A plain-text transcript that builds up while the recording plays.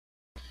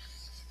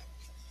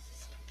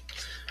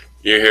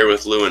You're here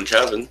with Lou and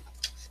Kevin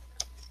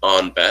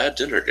on Bad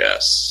Dinner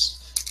Guests.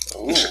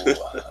 Ooh,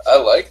 I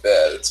like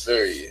that. It's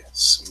very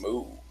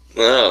smooth.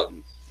 Well,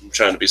 I'm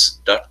trying to be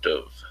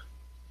seductive.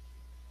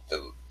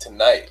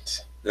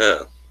 Tonight.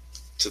 Yeah,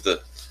 to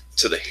the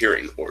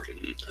hearing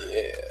organ.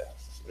 Yeah.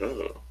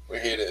 Oh. We're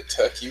here to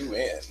tuck you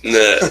in.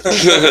 Nah.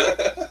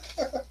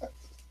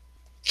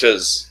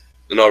 Because,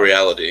 in all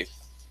reality,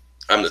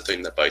 I'm the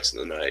thing that bites in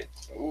the night.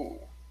 Ooh.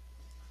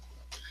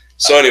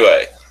 So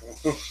anyway,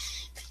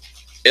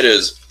 it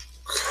is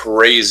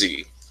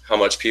crazy how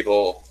much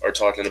people are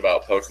talking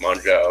about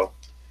Pokemon Go.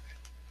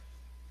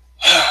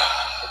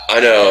 I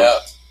know.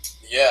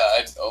 Yeah,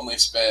 I only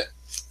spent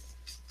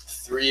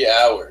 3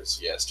 hours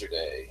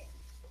yesterday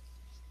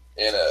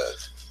in a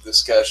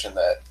discussion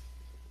that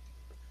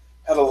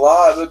had a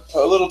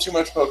little too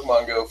much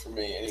Pokemon Go for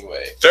me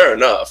anyway. Fair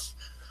enough.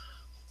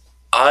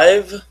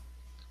 I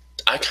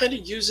kind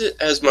of use it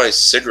as my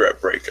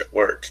cigarette break at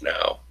work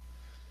now.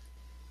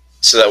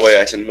 So that way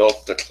I can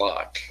milk the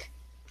clock.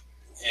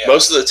 Yeah.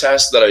 Most of the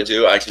tasks that I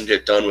do, I can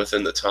get done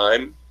within the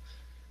time.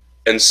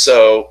 And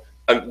so,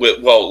 I'm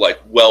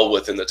well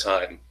within the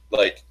time.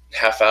 Like,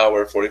 half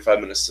hour,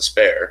 45 minutes to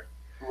spare.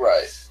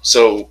 Right.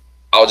 So,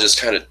 I'll just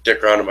kind of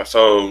dick around on my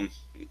phone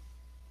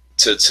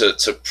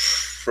to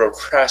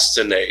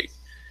procrastinate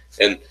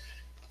and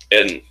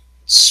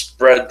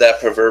spread that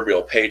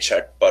proverbial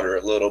paycheck butter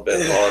a little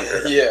bit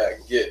longer. Yeah,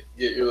 get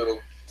your little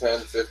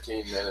 10,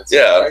 15 minutes.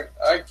 Yeah.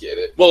 I get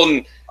it.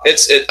 Well,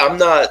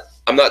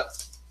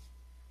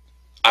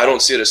 I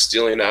don't see it as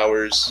stealing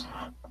hours,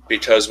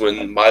 because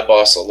when my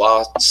boss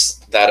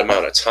allots that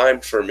amount of time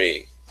for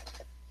me,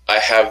 I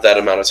have that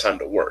amount of time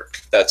to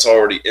work. That's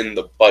already in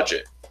the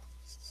budget.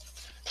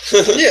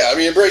 Yeah, I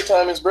mean, break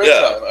time is break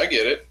time. I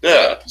get it.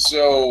 Yeah.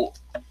 So,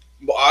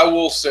 I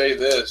will say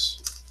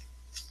this.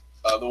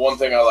 The one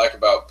thing I like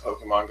about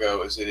Pokemon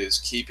Go is it is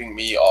keeping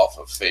me off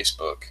of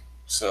Facebook.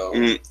 So,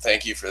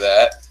 Thank you for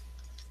that.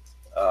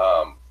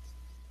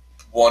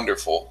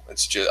 Wonderful.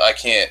 It's just, I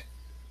can't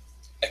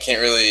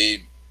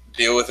really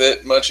deal with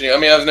it much. I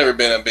mean, I've never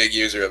been a big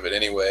user of it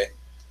anyway.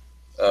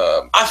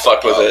 I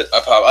fuck with it.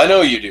 I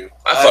know you do.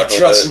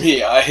 Trust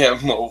me, I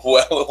am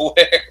well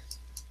aware.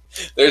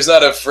 There's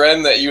not a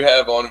friend that you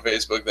have on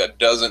Facebook that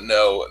doesn't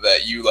know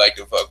that you like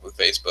to fuck with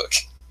Facebook.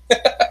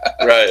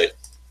 Right.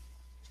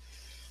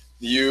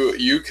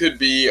 You could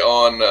be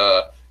on.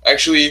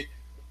 Actually,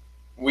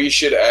 we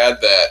should add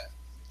that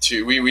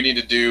to. We need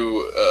to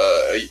do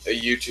a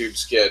YouTube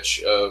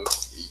sketch of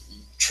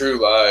True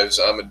Lives.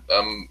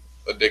 I'm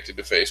addicted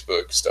to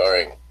Facebook,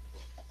 starring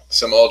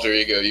some alter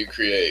ego you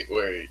create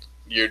where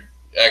you're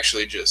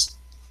actually just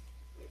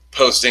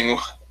posting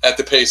at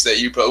the pace that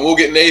you post. We'll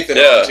get Nathan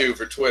on too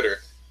for Twitter.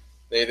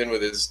 Nathan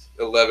with his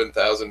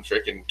 11,000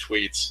 freaking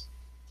tweets.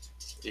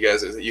 You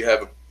guys,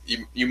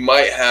 you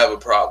might have a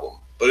problem,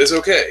 but it's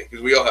okay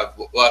because we all have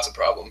lots of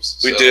problems.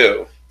 We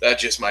do. That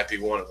just might be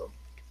one of them.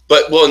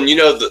 But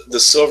the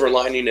silver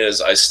lining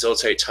is I still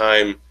take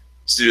time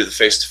to do the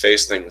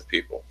face-to-face thing with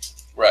people.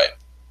 Right.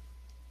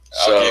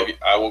 So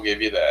I will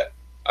give you that.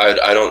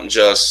 I don't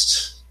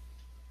just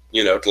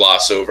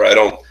gloss over. I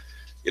don't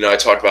I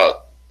talk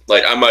about,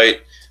 like, I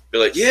might be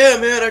like, yeah,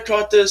 man, I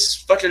caught this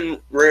fucking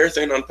rare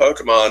thing on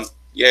Pokemon.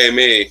 Yay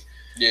me.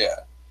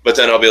 Yeah. But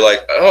then I'll be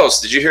like, oh,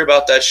 so did you hear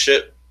about that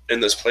shit in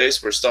this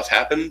place where stuff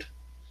happened?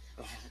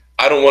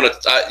 I don't want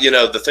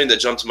to. The thing that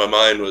jumped to my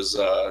mind was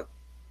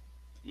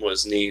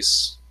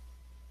Nice.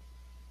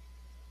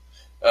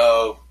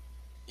 Oh,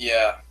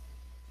 yeah.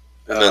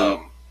 And then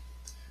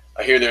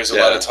I hear there's a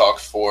lot of talk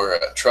for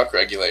truck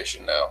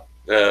regulation now.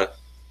 Yeah.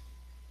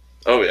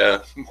 Oh yeah.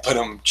 But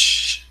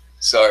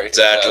sorry.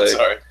 Exactly. I'm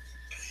sorry.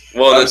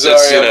 Well, it's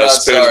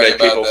spoons make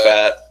people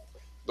fat.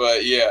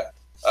 But yeah,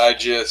 I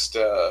just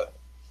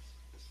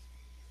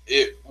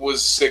it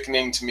was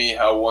sickening to me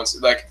how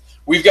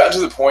we've gotten to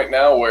the point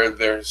now where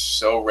they're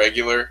so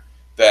regular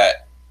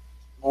that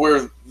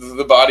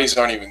the bodies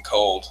aren't even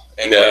cold,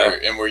 and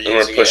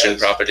we're pushing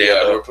propaganda.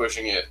 Yeah, we're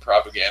pushing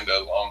propaganda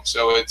along.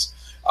 So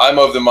I'm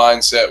of the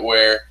mindset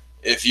where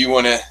if you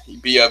want to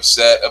be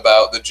upset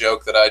about the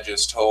joke that I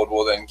just told,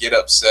 well then get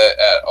upset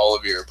at all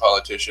of your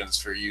politicians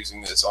for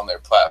using this on their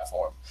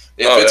platform.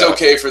 If it's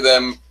okay for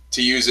them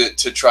to use it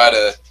to try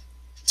to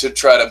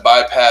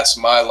bypass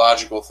my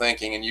logical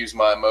thinking and use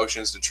my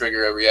emotions to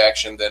trigger a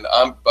reaction, then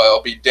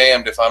I'll be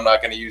damned if I'm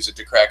not going to use it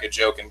to crack a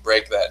joke and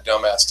break that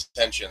dumbass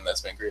tension that's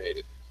been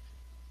created.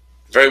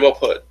 Very well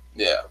put.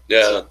 Yeah.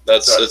 Yeah,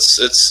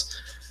 it's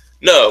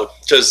no,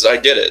 because I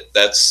get it.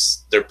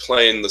 They're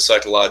playing the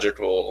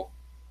psychological.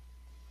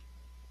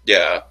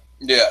 Yeah.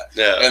 Yeah.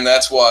 Yeah. And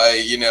that's why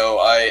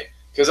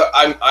because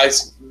I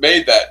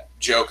made that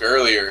joke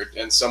earlier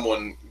and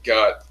someone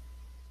got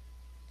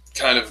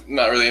kind of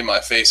not really in my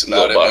face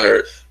about it.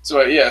 Butthurt. So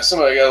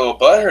somebody got a little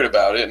butthurt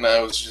about it,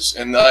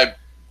 and I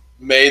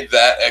made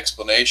that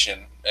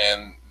explanation,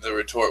 and the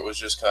retort was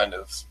just kind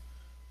of,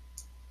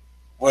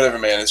 whatever,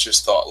 man. It's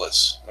just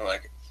thoughtless. I'm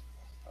like,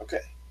 okay,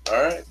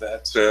 all right,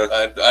 that's.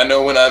 Yeah. I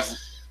know when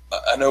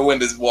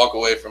to walk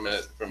away from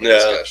a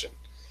discussion.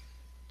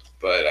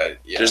 But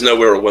there's no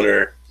real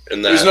winner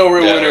in that. There's no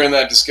real winner in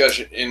that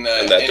discussion in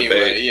that anyway.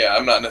 Debate. Yeah,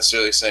 I'm not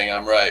necessarily saying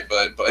I'm right,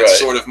 but Right. it's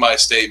sort of my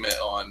statement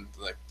on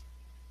like,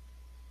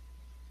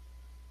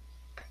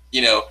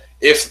 you know,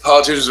 if the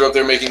politicians are up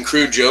there making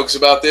crude jokes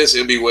about this,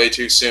 it'd be way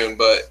too soon.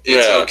 But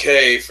it's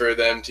okay for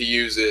them to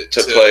use it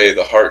to play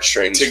the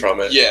heartstrings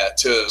from it. Yeah,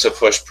 to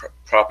push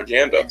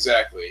propaganda.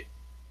 Exactly.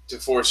 To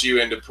force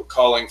you into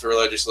calling for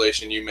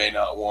legislation you may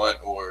not want,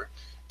 or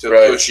to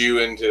push you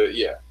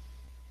into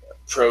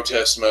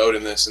protest mode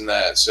and this and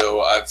that.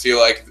 So I feel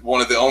like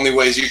one of the only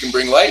ways you can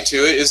bring light to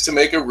it is to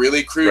make a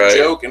really crude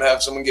joke and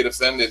have someone get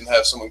offended and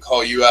have someone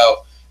call you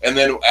out. And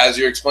then as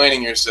you're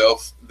explaining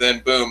yourself, then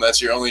boom,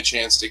 that's your only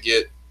chance to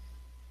get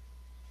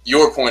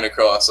your point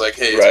across. Like,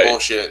 hey, it's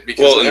bullshit.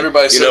 Because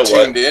everybody's so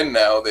tuned in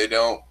now, they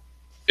don't.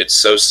 It's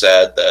so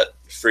sad that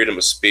freedom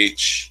of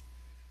speech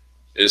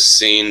is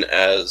seen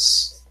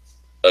as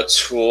a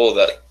tool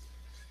that,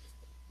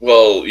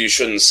 well, you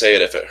shouldn't say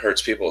it if it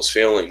hurts people's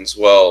feelings.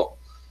 Well,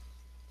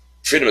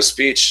 freedom of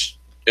speech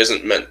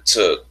isn't meant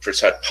to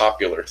protect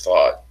popular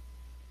thought.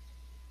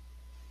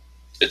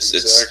 It's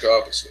exact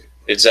opposite.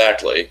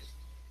 Exactly.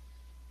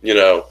 You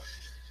know,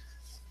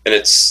 and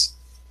it's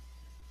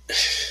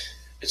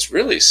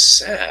really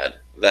sad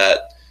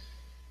that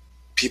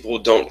people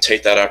don't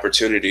take that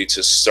opportunity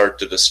to start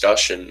the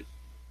discussion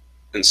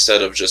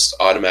instead of just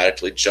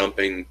automatically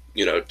jumping,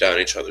 you know, down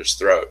each other's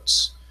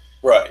throats.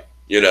 Right.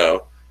 You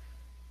know,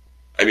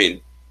 I mean,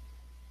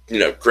 you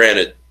know,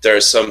 granted, there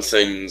are some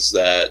things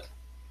that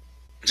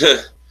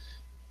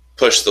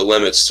push the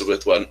limits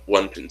with what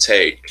one can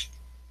take,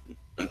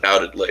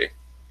 undoubtedly.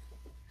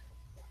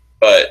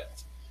 But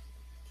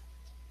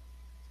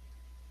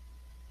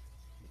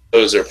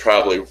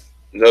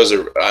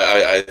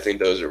I think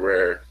those are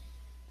rare,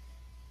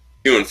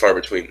 few and far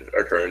between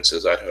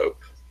occurrences, I'd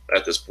hope,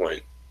 at this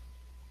point.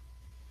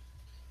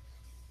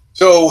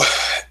 So,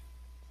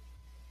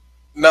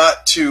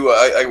 not to,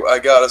 I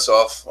got us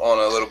off on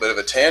a little bit of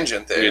a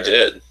tangent there. You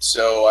did.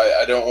 So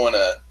I don't want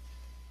to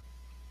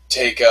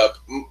take up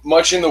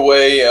much in the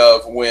way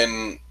of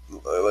when,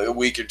 like a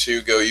week or two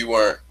ago, you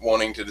weren't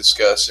wanting to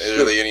discuss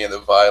really any of the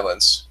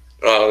violence.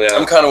 Oh, yeah.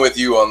 I'm kind of with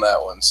you on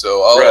that one.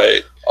 So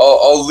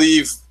I'll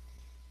leave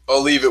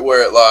it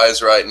where it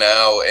lies right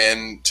now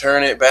and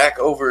turn it back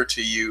over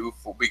to you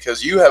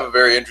because you have a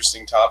very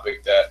interesting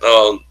topic that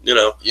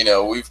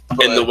we've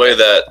in the way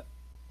that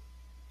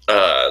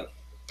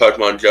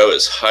Pokemon Go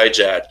has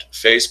hijacked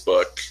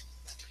Facebook.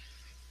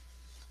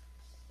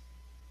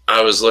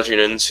 I was looking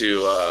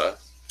into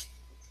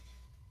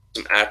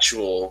some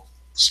actual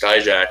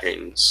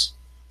skyjackings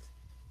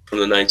from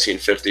the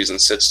 1950s and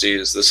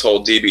 60s. This whole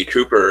D.B.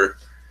 Cooper,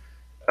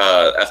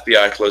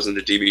 FBI closing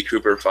the D.B.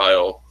 Cooper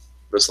file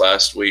this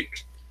last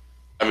week.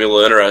 I'm a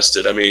little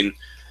interested. I mean,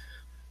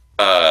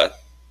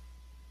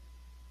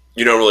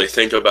 you don't really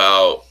think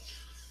about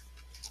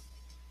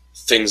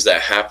things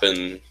that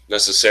happen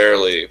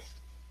necessarily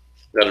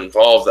that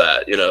involve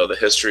that, you know, the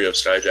history of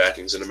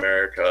skyjackings in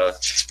America.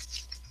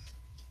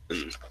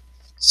 And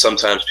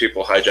sometimes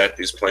people hijack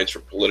these planes for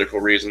political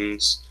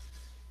reasons,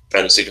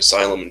 trying to seek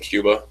asylum in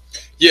Cuba.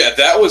 Yeah,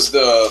 that was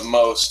the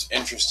most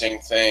interesting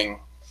thing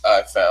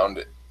I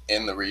found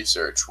in the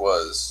research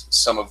was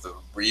some of the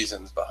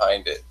reasons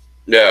behind it.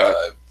 Yeah.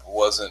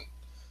 Wasn't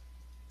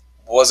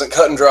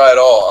cut and dry at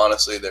all,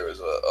 honestly. There was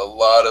a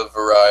lot of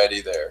variety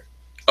there.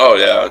 Oh,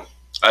 yeah.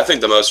 I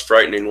think the most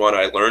frightening one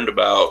I learned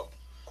about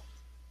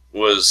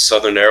was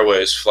Southern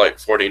Airways Flight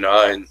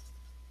 49.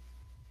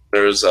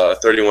 There's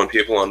 31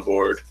 people on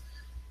board,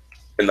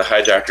 and the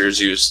hijackers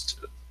used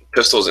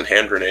pistols and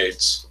hand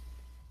grenades.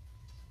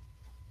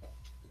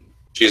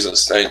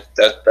 Jesus,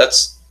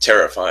 that's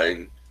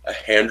terrifying. A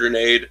hand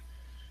grenade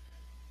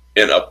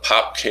in a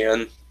pop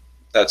can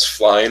that's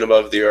flying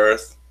above the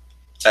earth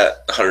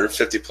at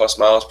 150 plus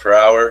miles per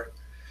hour.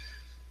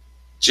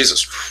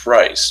 Jesus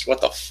Christ,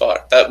 what the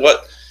fuck?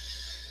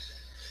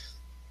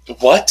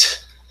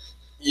 What?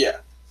 Yeah.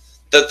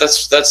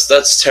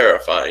 That's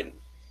terrifying.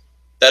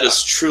 That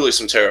is truly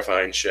some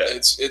terrifying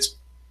shit. It's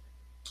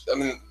I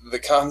mean the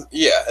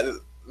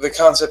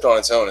concept on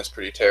its own is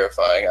pretty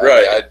terrifying.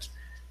 Right.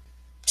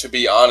 To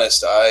be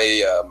honest,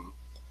 I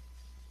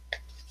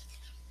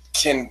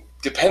can,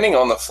 depending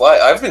on the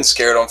flight, I've been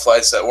scared on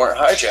flights that weren't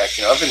hijacked.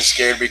 You know, I've been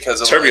scared because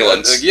of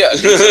turbulence.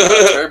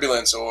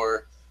 Turbulence.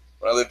 Or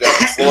when I lived down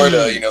in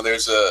Florida, you know,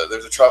 there's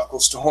a tropical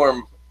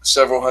storm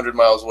several hundred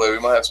miles away. We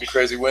might have some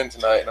crazy wind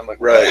tonight, and I'm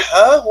like, right?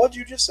 Huh? What'd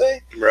you just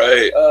say?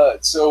 Right.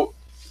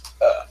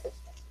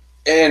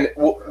 And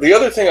the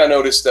other thing I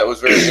noticed that was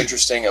very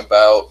interesting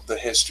about the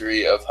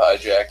history of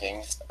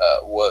hijacking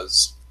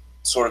was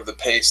sort of the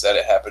pace that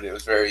it happened. It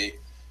was they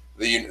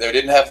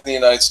didn't happen in the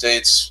United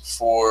States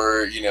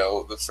for, you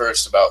know, the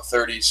first about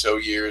 30 so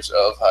years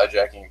of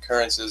hijacking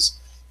occurrences.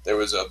 There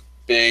was a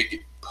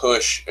big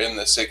push in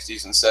the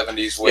 60s and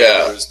 70s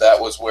where that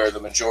was where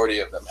the majority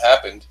of them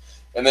happened.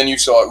 And then you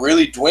saw it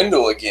really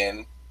dwindle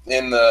again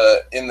in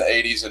the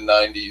 80s and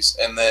 90s,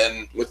 and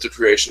then with the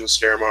creation of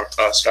sky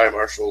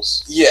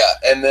marshals. Yeah,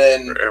 and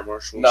then or air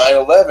marshals.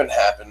 9/11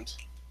 happened,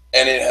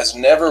 and it has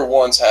never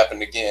once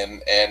happened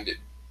again. And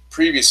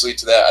previously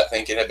to that, I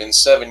think it had been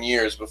 7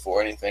 years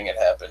before anything had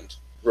happened.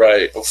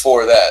 Right.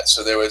 Before that,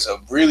 so there was a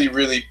really,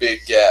 really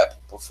big gap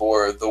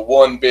before the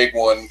one big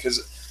one,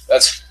 because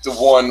that's the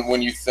one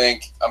when you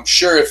think. I'm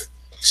sure if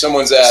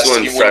someone's asked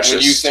you, when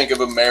you think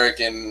of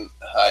American,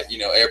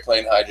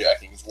 airplane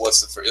hijackings, what's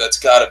the first? That's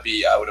got to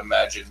be, I would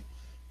imagine,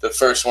 the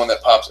first one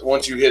that pops.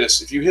 Once you hit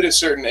if you hit a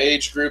certain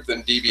age group,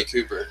 then DB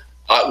Cooper.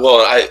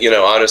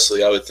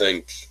 Honestly, I would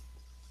think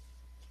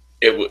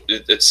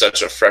it's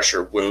such a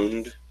fresher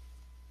wound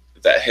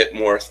that hit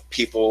more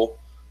people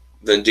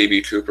than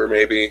DB Cooper,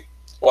 maybe.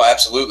 Well,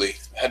 absolutely.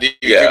 DB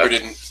Cooper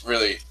didn't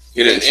really.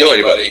 He didn't kill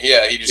anybody.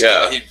 Yeah, he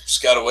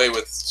just got away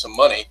with some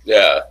money.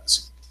 Yeah,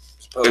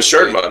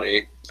 insured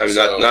money. I mean,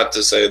 not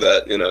to say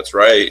that it's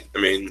right. I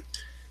mean,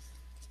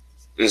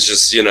 it's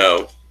just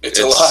it's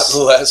a lot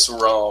less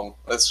wrong.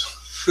 That's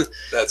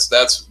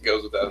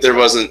goes without. There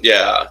wasn't.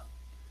 Yeah.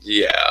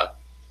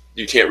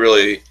 You can't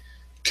really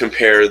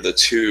compare the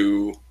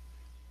two.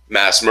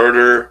 Mass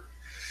murder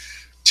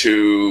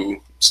to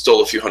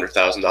stole a few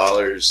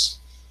 $100,000.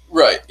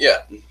 Right. Yeah.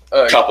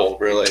 Couple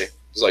really. It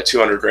was like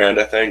 $200,000,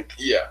 I think.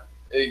 Yeah.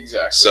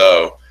 Exactly.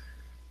 So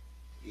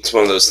it's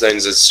one of those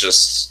things. It's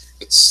just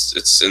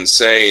it's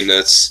insane.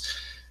 It's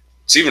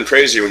even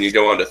crazier when you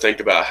go on to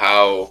think about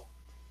how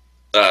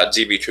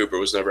DB Cooper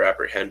was never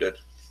apprehended.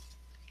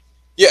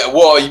 Yeah.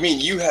 Well,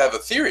 you have a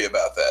theory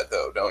about that,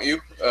 though, don't you?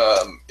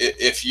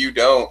 If you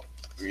don't,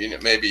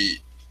 maybe.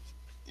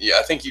 Yeah,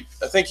 I think you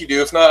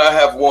do. If not, I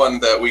have one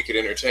that we could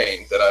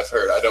entertain that I've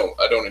heard. I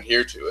don't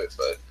adhere to it,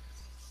 but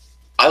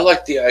I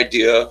like the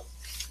idea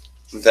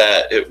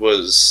that it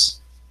was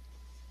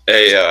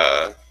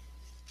a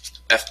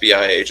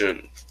FBI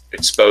agent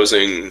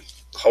exposing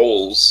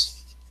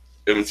holes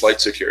in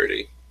flight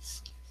security.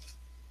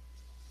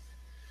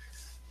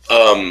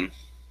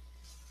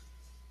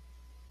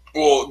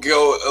 We'll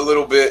go a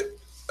little bit,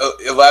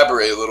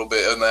 elaborate a little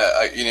bit on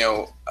that.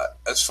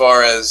 As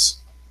far as.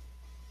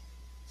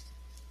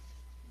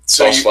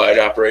 False flag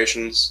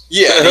operations.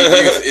 Yeah,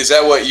 is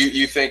that what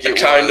you think it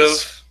was? Kind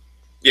of.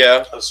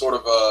 Yeah. A sort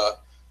of a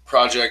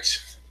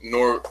Project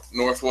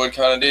Northwood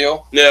kind of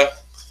deal? Yeah.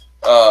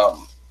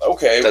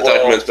 Okay. That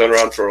document's been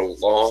around for a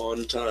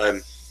long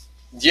time.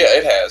 Yeah,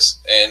 it has.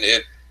 And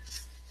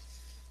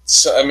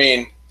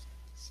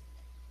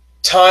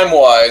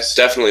time-wise...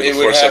 Definitely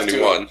before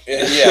 71. Yeah,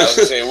 I was going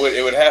to say,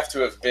 it would have to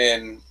have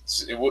been...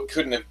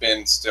 couldn't have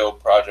been still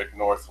Project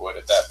Northwood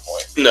at that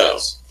point. No.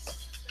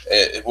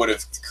 It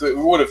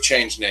would have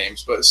changed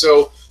names. But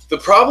so the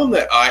problem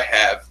that I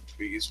have,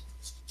 because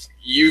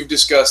you've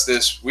discussed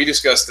this, we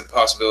discussed the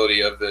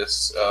possibility of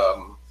this.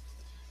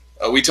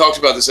 We talked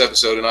about this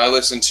episode, and I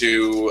listened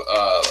to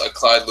a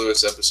Clyde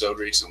Lewis episode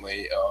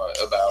recently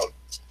about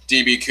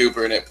DB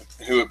Cooper and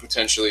who it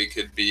potentially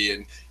could be,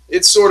 and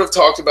it sort of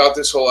talked about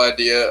this whole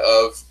idea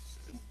of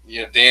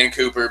Dan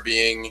Cooper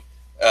being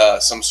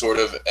some sort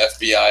of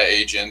FBI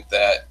agent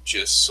that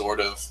just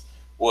sort of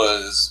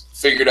was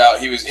figured out.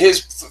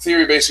 His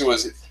theory basically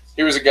was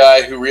he was a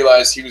guy who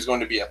realized he was going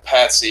to be a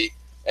patsy,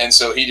 and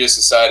so he just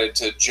decided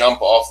to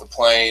jump off the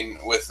plane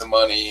with the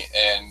money,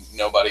 and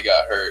nobody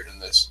got hurt in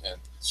this. And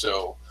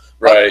so,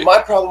 right.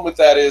 My problem with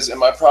that is, and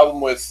my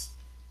problem with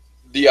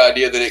the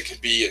idea that it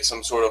could be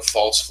some sort of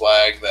false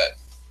flag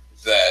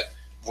that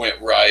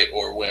went right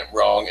or went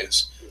wrong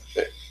is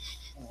that,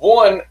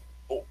 one,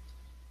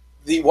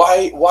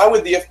 why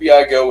would the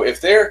FBI go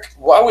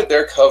why would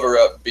their cover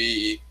up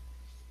be?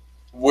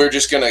 We're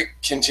just going to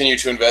continue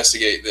to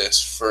investigate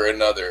this for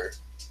another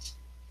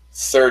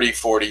 30,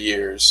 40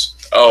 years.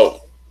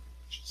 Oh,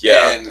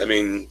 yeah.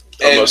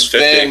 Almost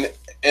 50.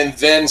 And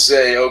then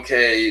say,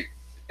 okay,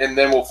 and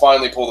then we'll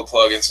finally pull the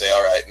plug and say,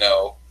 all right,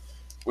 no,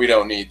 we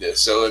don't need this.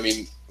 So,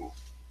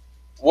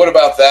 what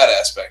about that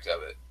aspect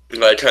of it?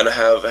 I kind of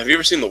have. Have you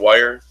ever seen The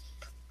Wire?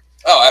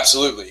 Oh,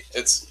 absolutely.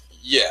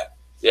 Yeah.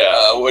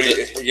 Yeah. What are you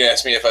going to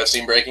ask me if I've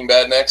seen Breaking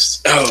Bad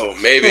next? Oh,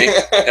 maybe.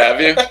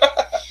 Have you?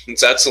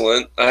 It's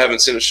excellent. I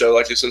haven't seen a show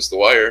like you since The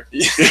Wire.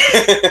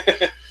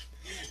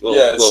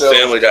 little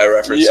Family Guy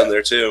reference in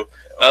there too.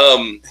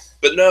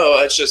 But no,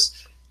 it's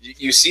just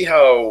you see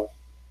how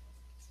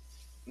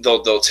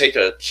they'll take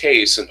a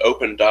case, an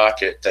open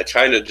docket that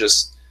kind of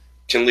just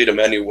can lead them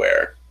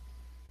anywhere.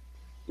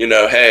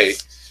 Hey,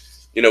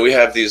 we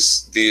have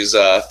these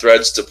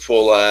threads to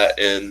pull at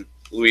in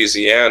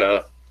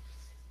Louisiana.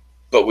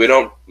 But we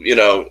don't,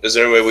 is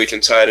there any way we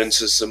can tie it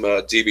into some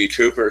DB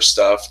Cooper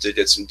stuff to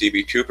get some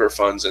DB Cooper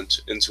funds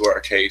into our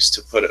case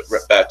to put it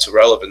back to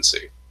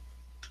relevancy?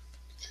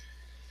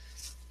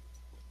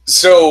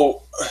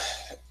 So,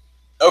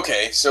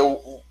 okay,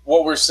 so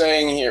what we're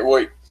saying here,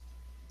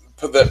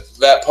 put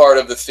that part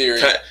of the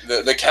theory,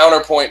 the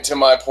counterpoint to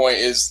my point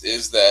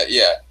is that,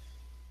 yeah,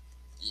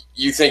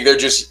 you think they're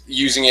just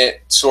using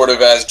it sort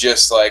of as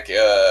just like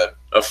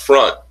a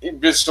front,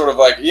 just sort of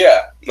like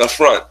a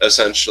front,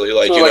 essentially,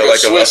 like a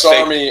Swiss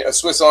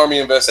Army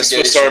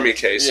investigation, a Swiss Army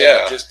case,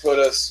 yeah. Just put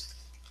us,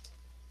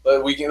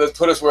 let's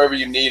put us wherever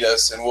you need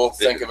us, and we'll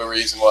think of a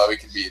reason why we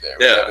can be there.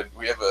 Yeah.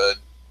 We have a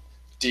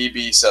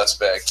DB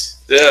suspect.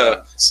 Yeah.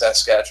 In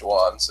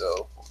Saskatchewan,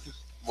 so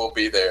we'll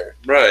be there.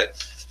 Right.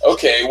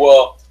 Okay,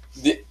 well,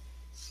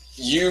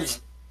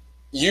 you've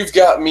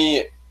got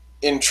me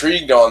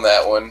intrigued on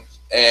that one,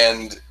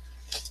 and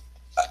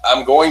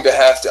I'm going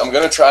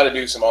to try to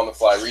do some on the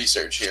fly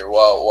research here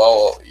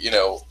while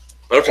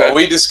Okay. while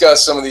we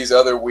discuss some of these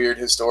other weird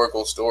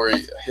historical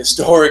stories.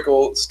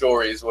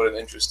 What an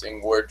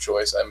interesting word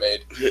choice I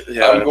made.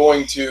 Yeah. I'm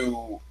going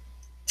to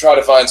try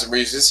to find some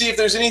reasons to see if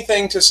there's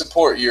anything to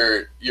support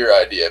your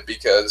idea,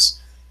 because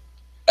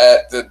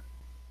at the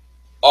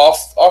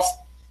off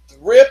the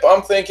rip,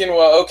 I'm thinking,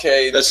 well,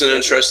 okay, That's an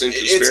interesting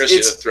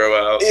conspiracy to throw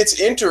out. It's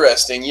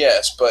interesting,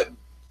 yes, but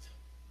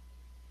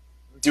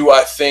do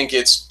I think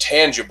it's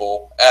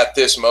tangible at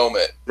this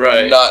moment?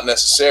 Right. Not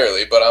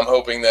necessarily, but I'm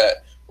hoping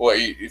that. Well,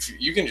 if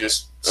you can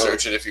just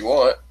search it if you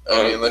want.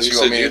 I mean, unless you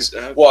want me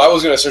to. Well, I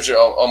was going to search it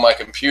on my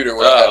computer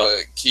where I have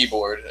a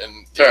keyboard,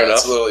 and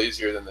it's a little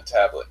easier than the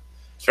tablet.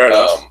 Fair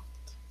enough.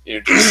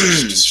 You're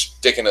just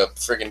sticking a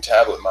freaking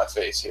tablet in my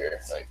face here.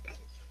 Like,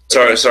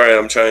 sorry,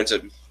 I'm trying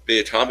to be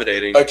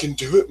accommodating. I can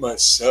do it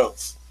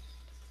myself.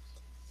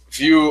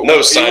 Simon,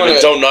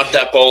 don't knock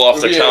that bowl off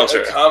the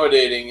counter.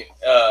 Accommodating.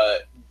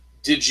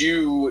 Did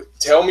you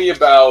tell me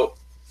about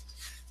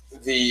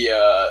the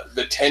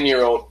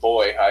 10-year-old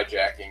boy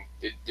hijacking?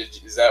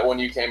 Is that one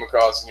you came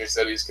across in your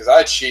studies? Because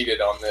I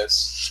cheated on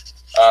this.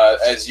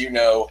 As you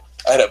know,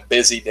 I had a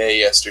busy day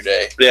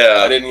yesterday.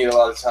 Yeah. I didn't get a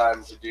lot of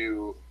time to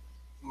do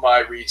my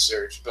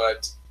research,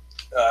 but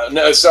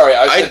no, sorry,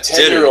 I said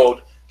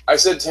 10-year-old. I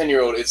said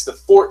 10-year-old. It's the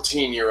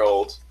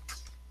 14-year-old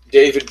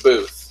David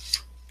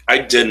Booth. I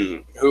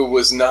didn't. Who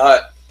was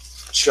not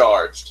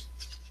charged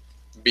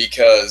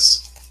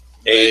because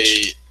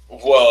age.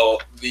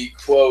 The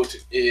quote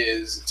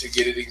is, to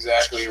get it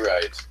exactly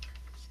right,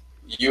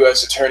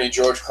 U.S. Attorney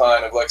George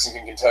Klein of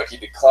Lexington, Kentucky,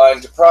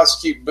 declined to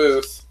prosecute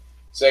Booth,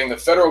 saying the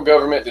federal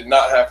government did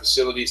not have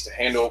facilities to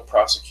handle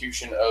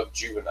prosecution of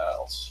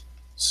juveniles.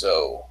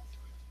 So,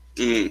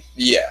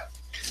 yeah.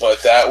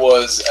 But that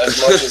was as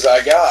much as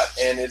I got.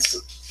 And it's,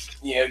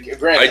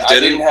 granted,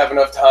 I didn't have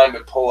enough time to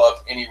pull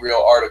up any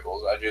real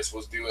articles. I just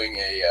was doing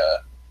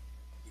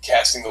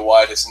casting the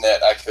widest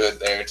net I could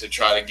there to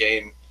try to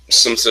gain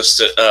some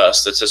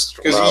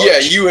statistical knowledge.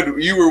 Because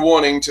you were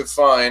wanting to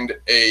find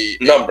a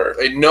number,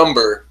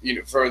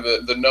 for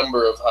the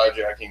number of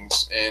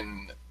hijackings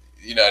in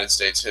United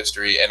States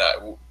history, and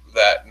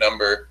that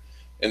number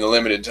in the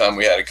limited time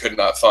we had I could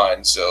not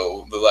find.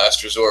 So the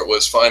last resort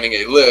was finding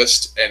a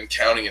list and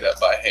counting it up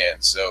by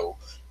hand. So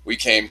we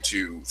came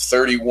to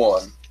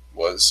 31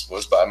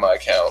 was by my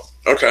count.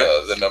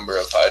 Okay. The number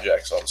of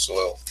hijacks on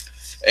soil,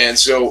 and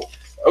so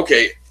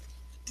okay.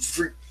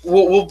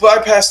 We'll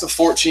bypass the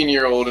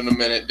 14-year-old in a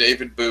minute,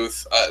 David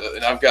Booth,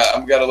 and I've got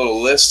a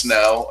little list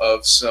now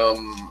of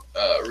some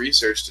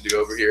research to do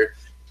over here.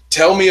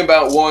 Tell me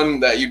about one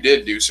that you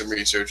did do some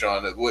research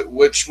on.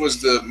 Which was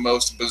the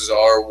most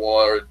bizarre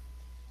one, or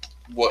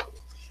what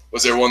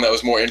was there one that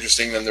was more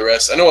interesting than the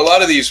rest? I know a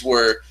lot of these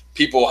were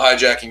people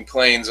hijacking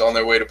planes on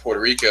their way to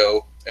Puerto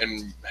Rico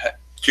and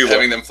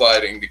having them fly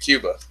into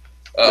Cuba.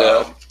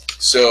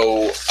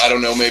 So I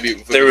don't know, maybe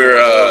there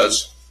were.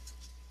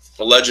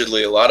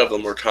 Allegedly, a lot of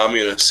them were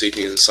communists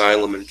seeking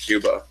asylum in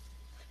Cuba.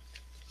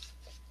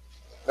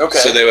 Okay.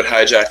 So they would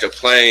hijack a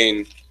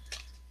plane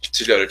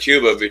to go to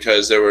Cuba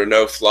because there were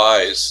no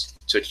flies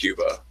to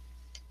Cuba.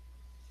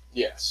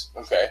 Yes.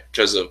 Okay.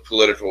 Because of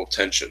political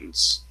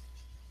tensions.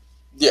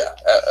 Yeah.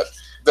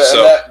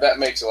 That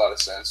makes a lot of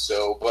sense.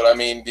 So, but I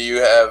mean,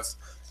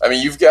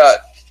 you've got.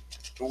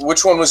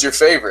 Which one was your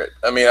favorite?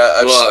 I mean,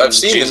 I've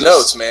seen the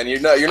notes, man. You're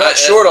not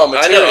short on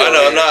material.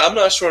 I know. I'm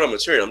not short on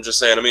material. I'm just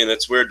saying. I mean,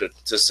 it's weird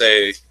to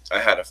say I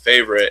had a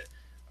favorite.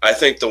 I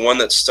think the one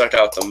that stuck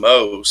out the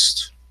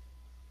most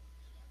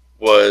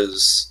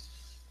was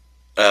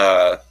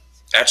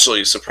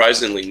actually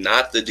surprisingly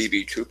not the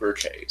D.B. Cooper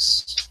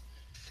case.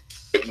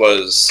 It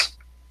was,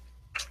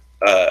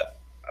 I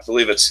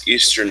believe it's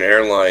Eastern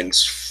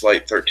Airlines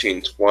Flight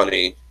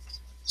 1320,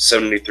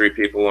 73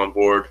 people on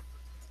board.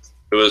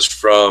 It was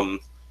from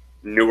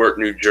Newark,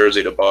 New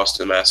Jersey to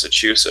Boston,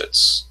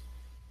 Massachusetts,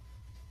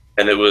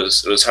 and it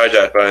was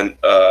hijacked by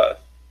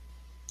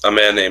a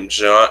man named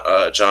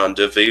John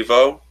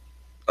DeVivo.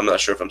 I'm not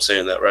sure if I'm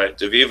saying that right.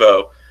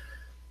 DeVivo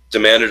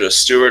demanded a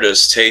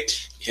stewardess take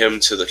him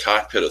to the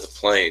cockpit of the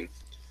plane,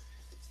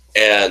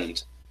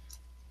 and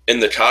in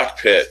the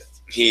cockpit,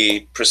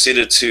 he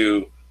proceeded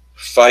to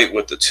fight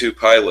with the two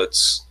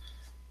pilots.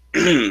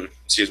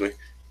 Excuse me,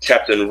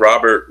 Captain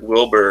Robert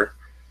Wilbur.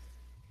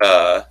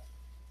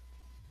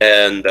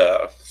 And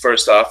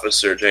First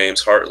Officer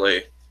James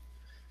Hartley,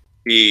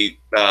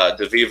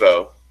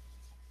 DeVivo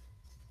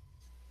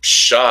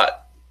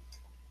shot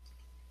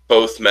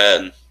both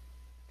men.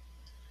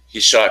 He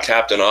shot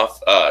Captain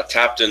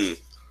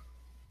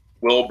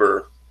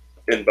Wilbur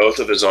in both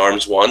of his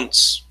arms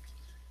once,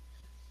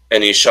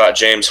 and he shot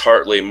James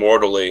Hartley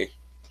mortally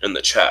in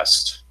the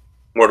chest.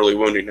 Mortally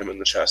wounding him in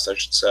the chest, I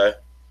should say.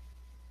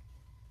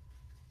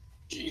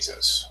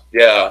 Jesus.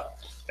 Yeah.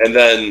 And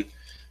then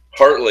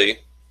Hartley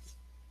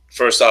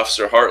First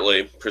Officer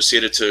Hartley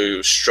proceeded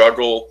to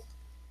struggle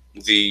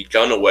the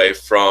gun away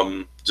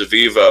from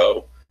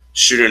DeVivo,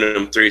 shooting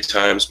him 3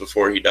 times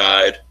before he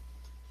died.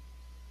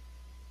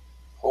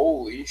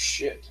 Holy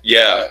shit.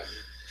 Yeah.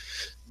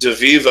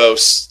 DeVivo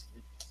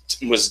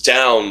was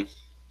down,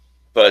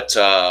 but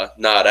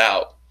not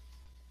out.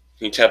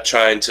 He kept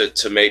trying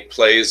to make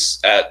plays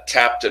at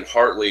Captain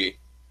Hartley,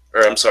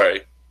 or I'm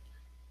sorry,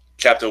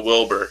 Captain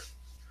Wilbur.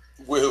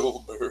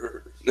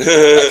 Wilbur.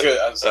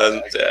 I'm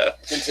sorry.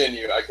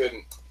 Continue. I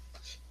couldn't.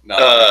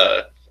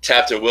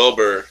 Captain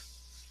Wilbur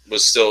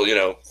was still,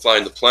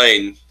 flying the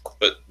plane,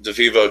 but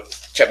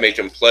DeVivo kept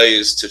making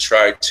plays to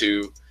try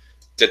to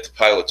get the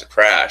pilot to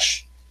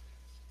crash.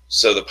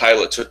 So the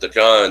pilot took the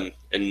gun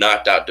and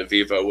knocked out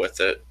DeVivo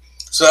with it.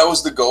 So that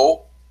was the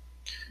goal?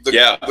 The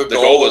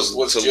goal was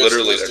to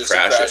literally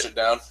crash it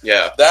down.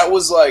 Yeah. That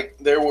was like,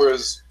 there were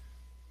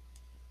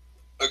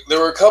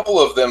a couple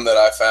of them that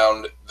I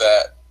found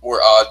that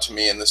were odd to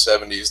me in the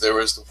 70s. There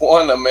was the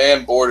one, a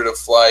man boarded a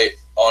flight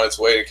on its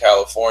way to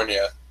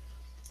California.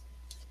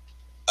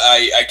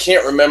 I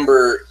can't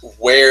remember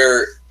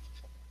where.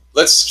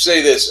 Let's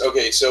say this.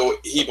 Okay, so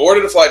he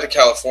boarded a flight to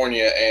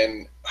California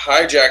and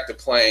hijacked the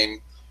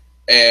plane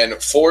and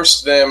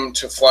forced them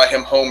to fly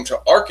him home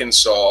to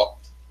Arkansas.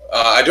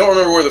 I don't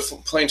remember where the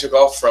plane took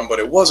off from, but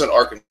it wasn't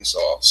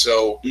Arkansas.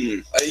 So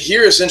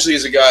here essentially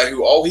is a guy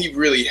who all he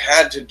really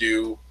had to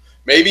do,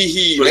 maybe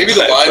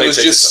the line was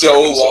just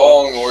so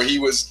long, or he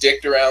was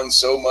dicked around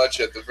so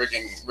much at the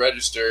freaking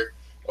register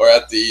or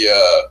at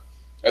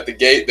the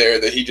gate there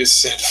that he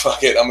just said,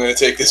 "Fuck it, I'm going to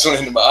take this one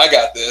into I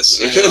got this."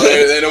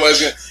 They're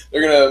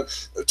going to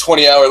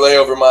 20-hour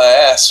layover my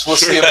ass. We'll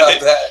see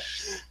about that.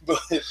 But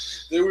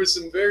there were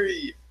some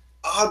very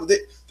odd.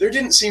 There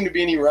didn't seem to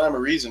be any rhyme or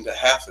reason to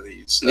half of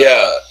these.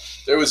 Yeah.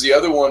 There was the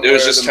other one. It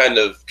was just kind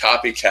of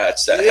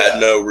copycats that had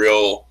no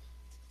real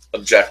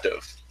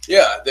objective.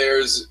 Yeah,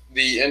 there's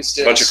the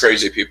instance. A bunch of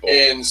crazy people.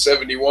 In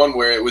 71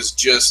 where it was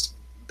just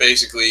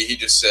basically he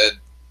just said,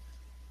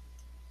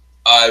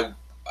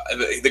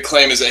 the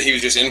claim is that he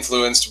was just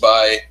influenced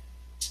by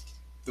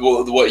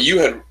what you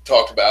had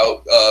talked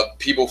about,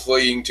 people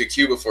fleeing to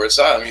Cuba for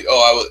asylum.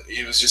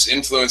 He was just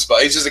influenced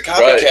by. He's just a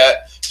copycat. Right.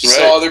 He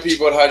saw other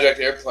people had hijacked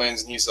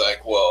airplanes, and he's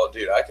like, "Well,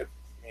 dude, I could,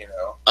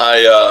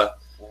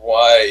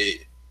 why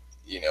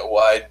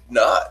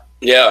not?"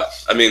 Yeah,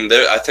 I mean,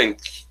 I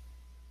think,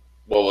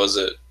 what was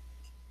it?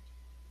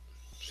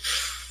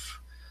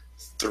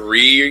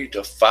 3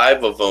 to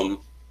 5 of them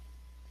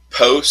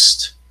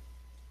post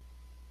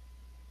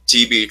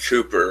D.B.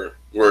 Cooper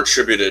were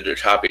attributed to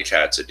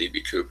copycats at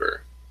D.B.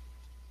 Cooper.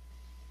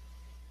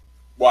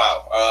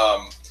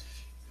 Wow.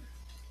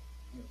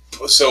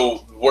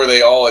 So were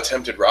they all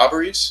attempted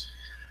robberies?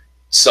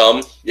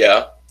 Some,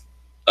 yeah.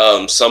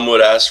 Some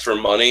would ask for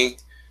money,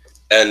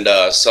 and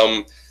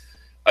some.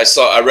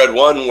 I read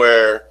one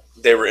where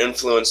they were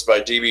influenced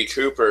by D.B.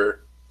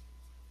 Cooper,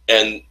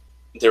 and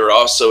they were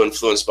also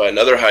influenced by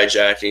another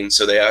hijacking.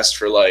 So they asked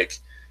for it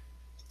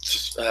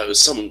was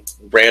some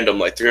random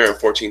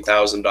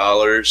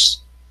 $314,000,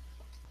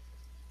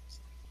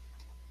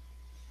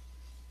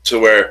 to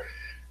where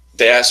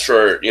they asked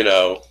for,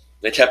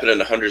 they kept it in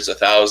the hundreds of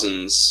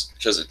thousands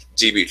because of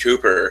D.B.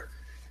 Cooper,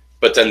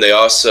 but then they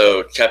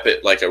also kept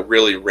it like a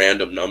really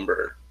random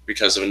number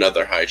because of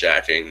another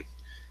hijacking.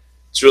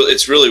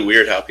 It's really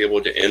weird how people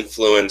get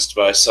influenced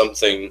by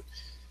something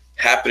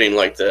happening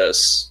like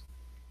this,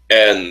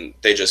 and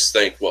they just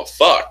think, well,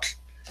 fuck.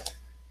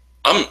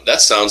 That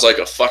sounds like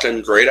a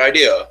fucking great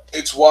idea.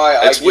 It's why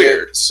I get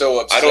weird. So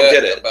upset I don't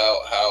get it.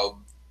 About how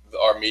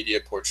our media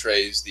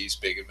portrays these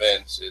big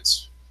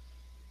events.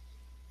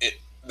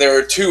 There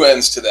are two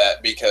ends to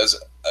that, because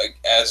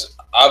as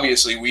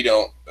obviously we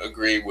don't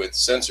agree with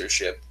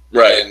censorship,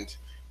 right? And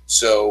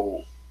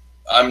so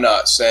I'm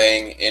not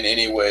saying in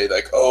any way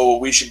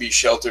we should be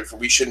sheltered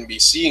we shouldn't be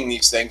seeing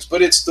these things,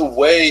 but it's the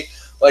way,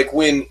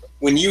 when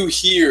you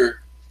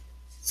hear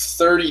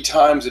 30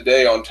 times a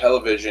day on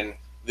television,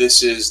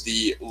 this is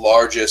the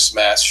largest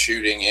mass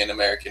shooting in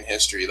American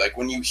history.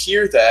 When you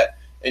hear that,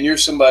 and you're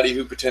somebody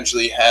who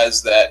potentially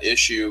has that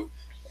issue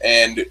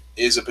and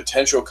is a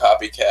potential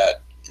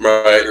copycat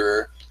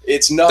murderer,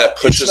 it's not that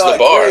pushes the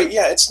bar. Great.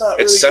 Yeah, it's not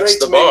really sets great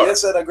the to bar. me.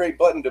 That's not a great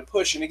button to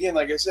push. And again,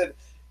 like I said,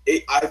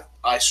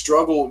 I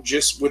struggle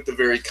just with the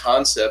very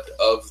concept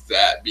of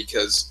that,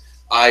 because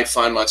I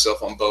find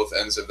myself on both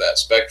ends of that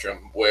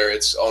spectrum, where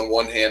it's on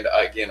one hand,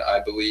 I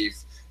believe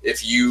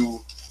if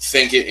you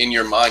think it in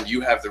your mind,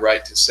 you have the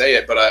right to say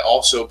it, but I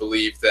also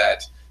believe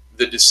that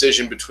the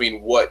decision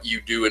between what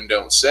you do and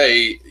don't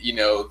say,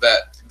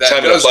 that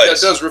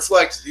does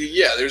reflect.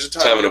 Yeah, there's a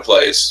time and a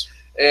place,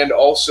 and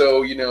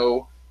also,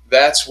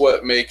 that's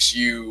what makes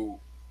you.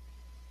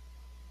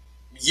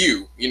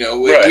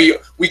 Right.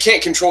 We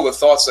can't control the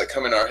thoughts that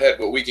come in our head.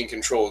 What we can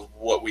control is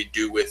what we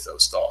do with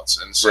those thoughts,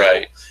 and so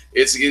right.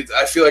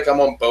 I feel like I'm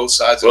on both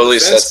sides. Well, of the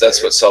at least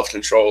that's what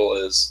self-control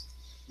is.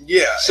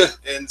 Yeah,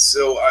 and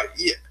so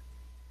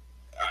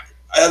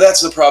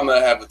that's the problem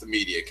that I have with the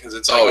media, because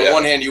it's on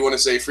one hand you want to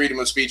say freedom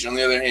of speech, and on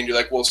the other hand you're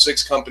like, well,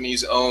 6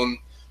 companies own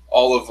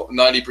all of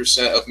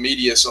 90% of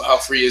media. So how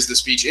free is the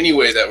speech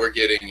anyway that we're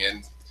getting?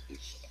 And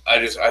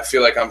I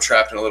feel like I'm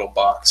trapped in a little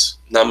box.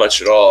 Not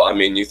much at all. I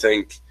mean, you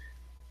think,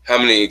 how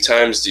many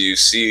times do you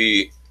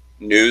see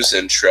news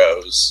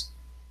intros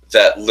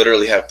that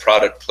literally have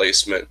product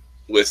placement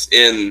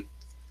within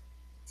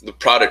the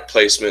product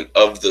placement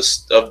of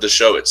the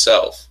show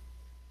itself?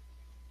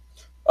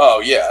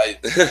 Oh yeah,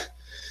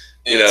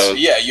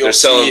 they're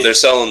selling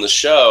the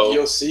show.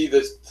 You'll see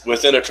this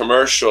within a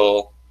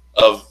commercial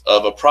of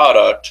a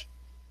product.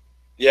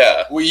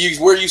 Yeah. Where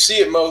I see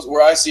it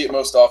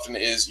most often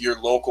is your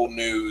local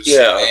news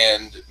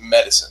and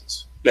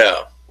medicines.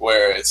 Yeah.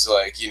 Where it's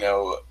like,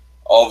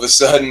 all of a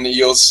sudden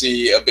you'll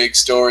see a big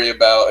story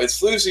about it's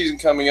flu season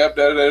coming up,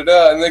 and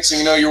next thing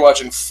you know, you're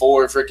watching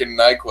 4 freaking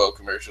NyQuil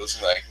commercials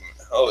and like,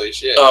 holy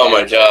shit. Oh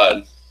my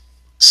god.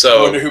 So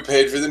I wonder who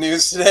paid for the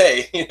news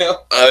today,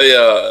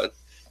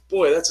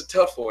 Boy, that's a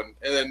tough one.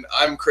 And then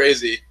I'm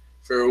crazy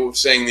for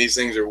saying these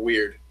things are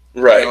weird.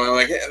 Right. I'm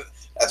like,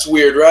 that's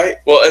weird, right?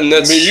 Well, and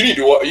that's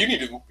you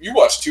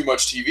watch too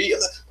much TV.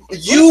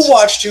 You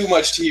watch too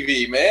much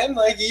TV, man.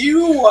 Like,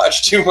 you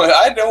watch too much.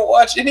 I don't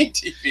watch any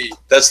TV.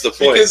 That's the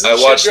point. I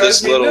watched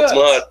this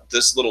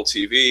little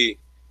TV,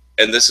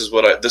 and this is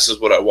what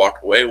I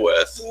walked away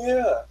with.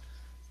 Yeah.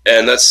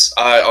 And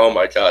oh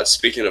my god.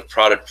 Speaking of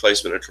product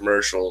placement and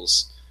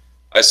commercials,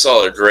 I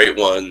saw a great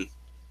one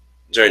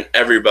during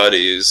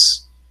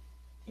everybody's.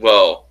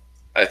 Well,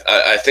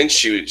 I think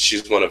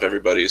she's one of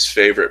everybody's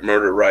favorite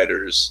murder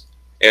writers,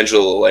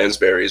 Angela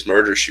Lansbury's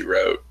Murder, She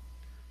Wrote.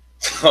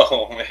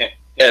 Oh man.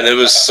 And it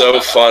was so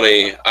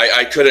funny.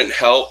 I couldn't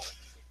help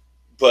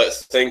but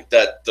think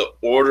that the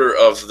order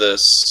of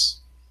these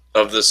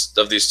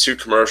 2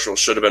 commercials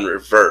should have been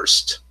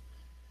reversed,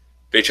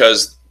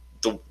 because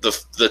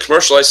the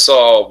commercial I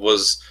saw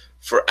was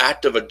for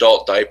active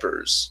adult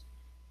diapers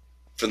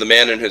for the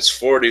man in his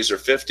 40s or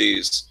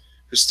 50s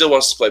who still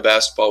wants to play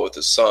basketball with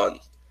his son.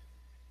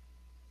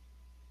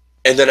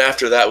 And then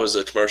after that was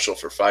a commercial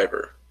for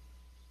fiber.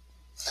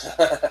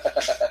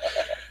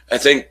 I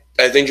think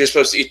you're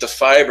supposed to eat the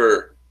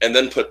fiber and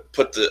then put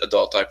the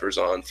adult diapers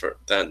on for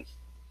then.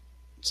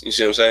 You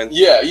see what I'm saying?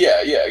 Yeah,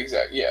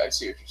 exactly. Yeah, I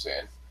see what you're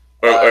saying.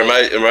 Or am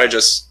I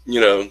just,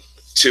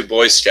 too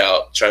Boy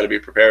Scout trying to be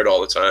prepared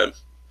all the time?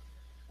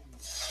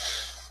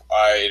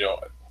 I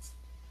don't.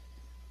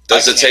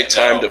 Does it take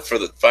time for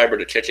the fiber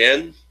to kick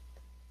in?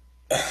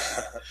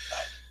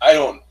 I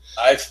don't.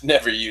 I've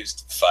never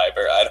used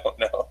fiber. I don't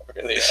know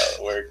really how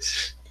it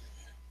works.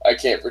 I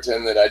can't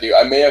pretend that I do.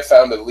 I may have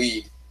found a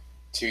lead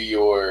to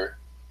your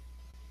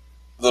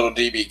little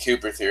DB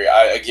Cooper theory.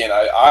 I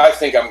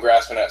think I'm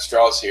grasping at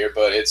straws here,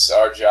 but it's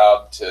our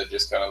job to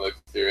just kind of look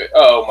through it.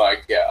 Oh my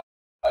god.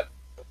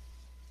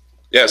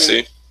 Yeah,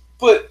 see?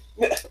 But,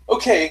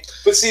 okay,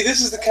 but see,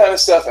 this is the kind of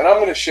stuff, and I'm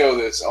going to show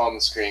this on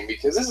the screen,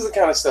 because this is the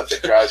kind of stuff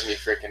that drives me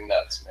freaking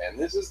nuts, man.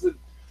 This is the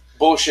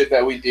bullshit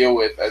that we deal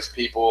with as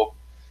people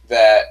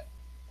that,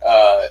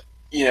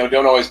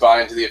 don't always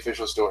buy into the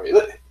official story.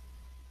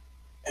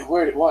 And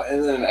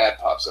and then an ad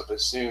pops up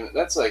as soon.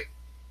 That's like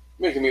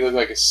making me look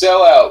like a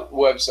sellout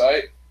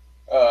website.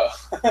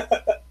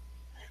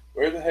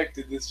 Where the heck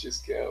did this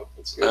just go?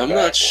 I'm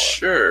not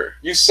sure.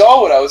 You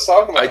saw what I was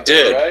talking about. I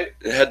did. Right?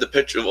 It had the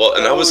picture. Well,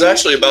 and I was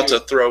actually about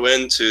to throw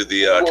into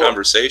the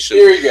conversation.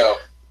 Here you go.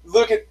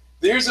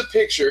 There's a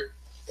picture.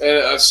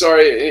 And I'm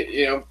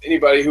sorry,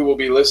 anybody who will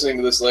be listening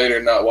to this later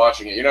and not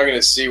watching it, you're not going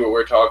to see what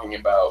we're talking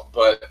about.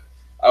 But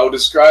I will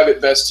describe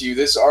it best to you.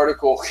 This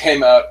article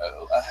came out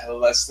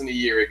less than a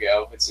year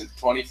ago. It's in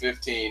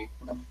 2015,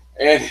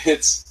 and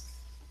it's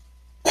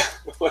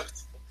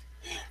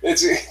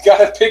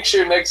got a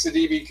picture next to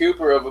DB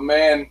Cooper of a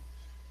man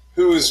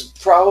who's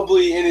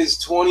probably in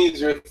his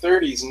 20s or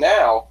 30s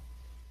now.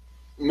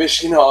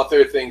 Michigan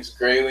author thinks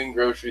Grayling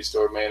grocery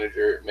store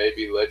manager may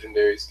be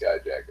legendary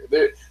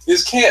skyjacker.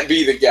 This can't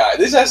be the guy.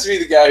 This has to be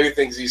the guy who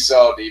thinks he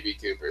saw DB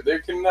Cooper. There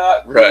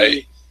cannot be.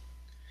 Right.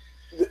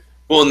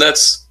 Well, and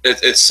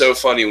it's so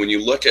funny when you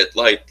look at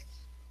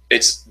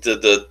it's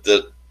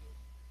the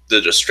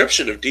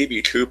description of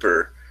DB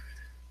Cooper,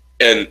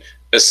 and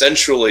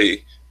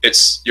essentially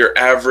it's your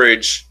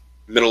average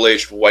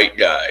middle-aged white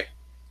guy.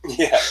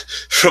 Yeah.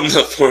 From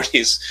the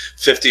 40s,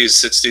 50s,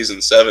 60s,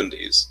 and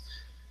 70s.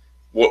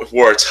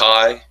 Wore a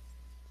tie,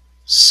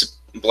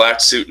 black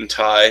suit and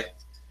tie.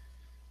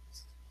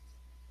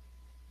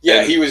 Yeah,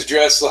 and he was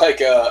dressed like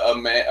a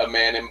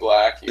man in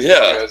black. He was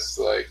dressed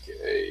like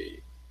a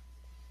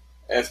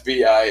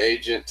FBI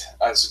agent,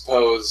 I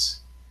suppose.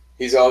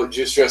 He's all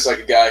just dressed like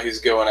a guy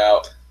who's going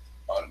out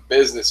on a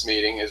business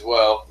meeting as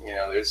well.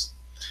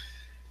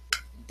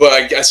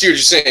 But I see what you're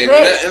saying,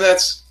 right. And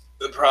that's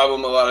the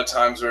problem a lot of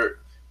times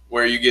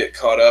where you get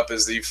caught up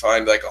is that you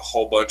find like a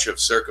whole bunch of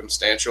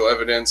circumstantial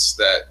evidence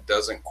that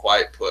doesn't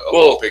quite put a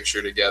whole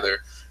picture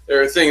together.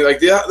 There are things like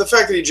the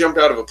fact that he jumped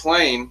out of a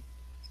plane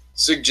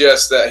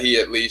suggests that he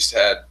at least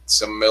had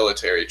some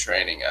military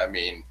training. I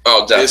mean,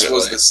 this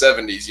was the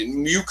 70s.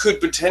 You could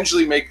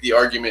potentially make the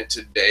argument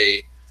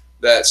today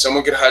that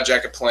someone could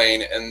hijack a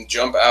plane and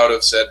jump out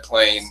of said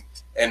plane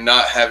and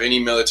not have any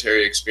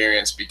military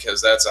experience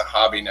because that's a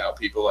hobby now.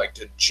 People like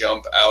to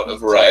jump out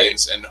of Right.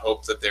 planes and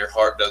hope that their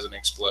heart doesn't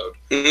explode.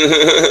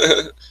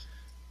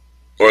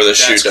 Or the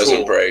shoe That's doesn't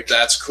cool. break.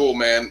 That's cool,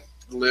 man.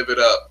 Live it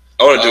up.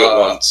 I want to do it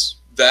once.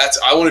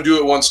 I want to do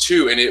it once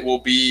too, and it will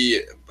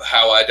be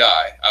how I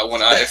die.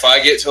 If I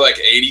get to like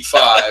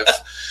 85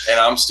 and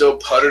I'm still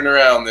puttering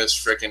around this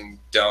freaking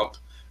dump,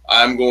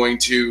 I'm going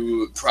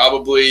to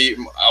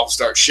I'll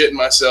start shitting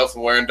myself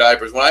and wearing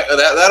diapers.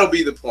 That'll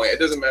be the point. It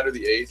doesn't matter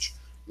the age.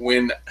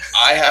 When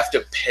I have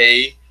to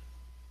pay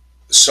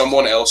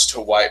someone else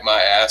to wipe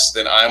my ass,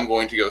 then I'm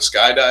going to go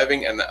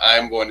skydiving, and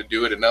I'm going to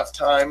do it enough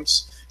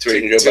times To where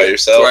you can go by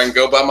yourself. where I can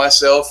go by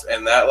myself.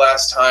 And that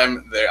last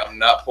time, I'm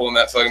not pulling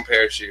that fucking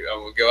parachute. I'm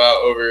gonna go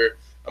out over.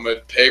 I'm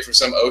gonna pay for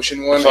some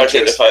ocean one. If I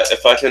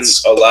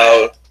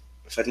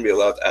can be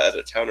allowed to add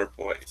a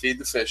counterpoint. Feed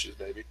the fishes,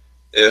 baby.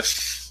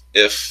 If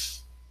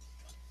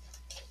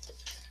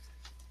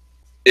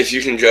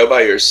you can go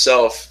by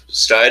yourself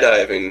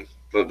skydiving,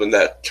 wouldn't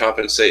that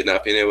compensate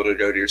not being able to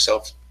go to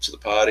yourself to the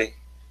potty?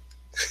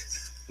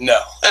 No,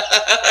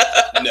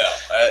 no.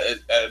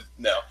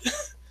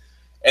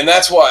 And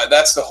that's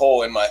the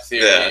hole in my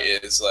theory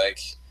is like,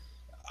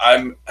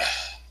 I'm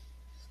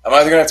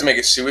either gonna have to make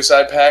a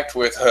suicide pact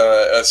with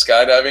a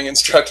skydiving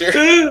instructor,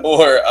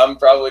 or I'm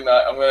probably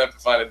not. I'm gonna have to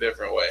find a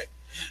different way.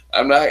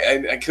 I'm not.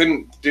 I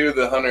couldn't do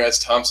the Hunter S.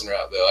 Thompson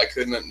route though. I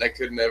could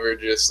never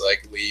just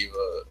like leave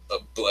a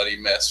bloody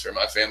mess for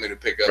my family to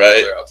pick up while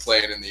they're out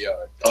playing in the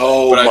yard.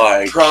 Oh but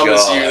my I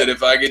promise God. you that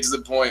if I get to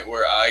the point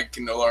where I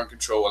can no longer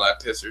control when I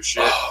piss or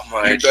shit,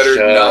 my you better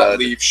God. not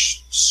leave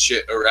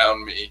shit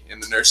around me in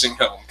the nursing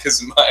home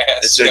because my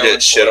ass. It's gonna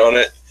get shit on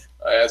it.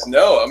 My ass.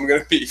 No, I'm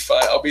gonna be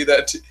fine. I'll be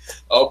that.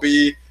 I'll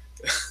be.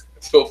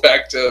 Go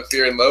back to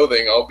Fear and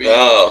Loathing. I'll be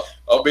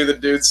the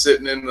dude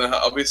sitting in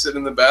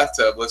the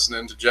bathtub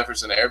listening to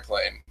Jefferson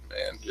Airplane,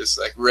 man, just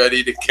like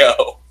ready to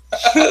go.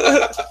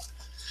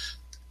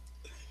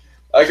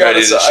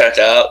 Check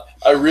out.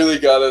 I really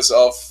got us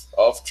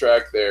off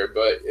track there,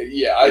 but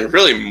yeah, a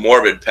really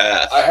morbid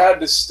path. I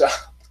had to stop.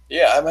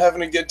 Yeah, I'm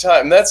having a good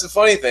time. And that's the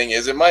funny thing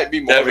is, it might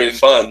be morbid. Having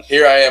fun.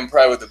 Here I am,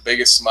 probably with the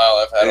biggest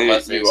smile I've had on my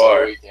face all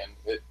are. weekend.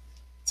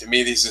 To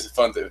me, these are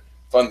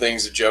fun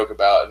things to joke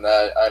about, and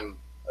I'm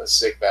a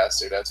sick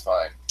bastard. That's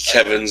fine.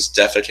 Kevin's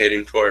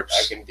defecating corpse.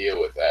 I can deal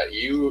with that.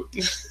 You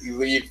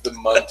leave the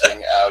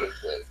munting out of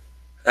it.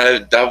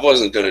 I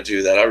wasn't going to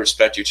do that. I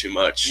respect you too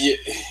much. Yeah,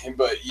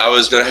 but I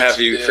was going to have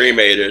you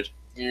cremated,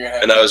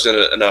 and I was going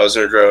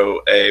to grow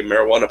a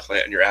marijuana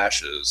plant in your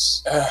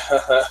ashes,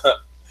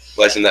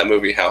 like in that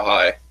movie How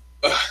High.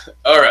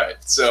 All right,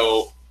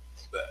 so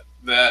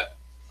that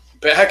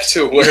back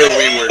to where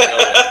we were going,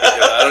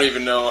 because I don't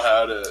even know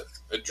how to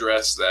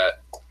address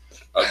that.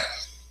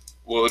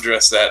 We'll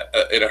address that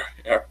in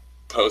our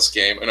post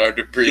game and our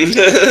debrief.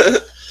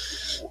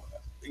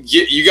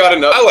 You got to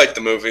know. I like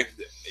the movie.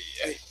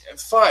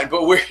 Fine,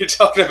 but we're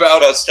talking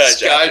about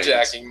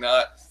skyjacking,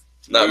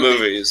 not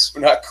movies.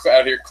 We're not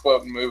out here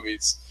quoting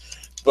movies.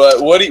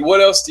 But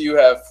what else do you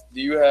have?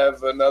 Do you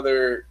have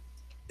another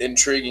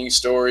intriguing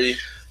story?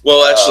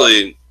 Well,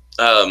 actually,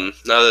 now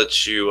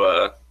that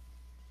you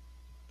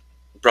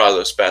brought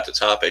us back to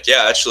topic,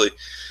 yeah, actually,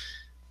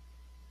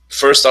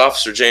 First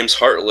Officer James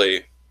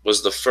Hartley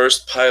was the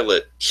first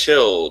pilot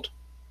killed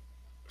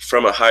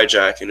from a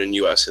hijacking in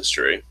U.S.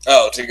 history.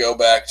 Oh, to go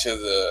back to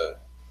the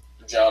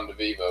John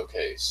DeVivo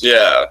case.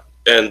 Yeah,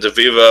 and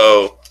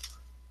DeVivo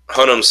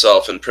hung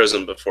himself in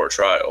prison before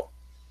trial.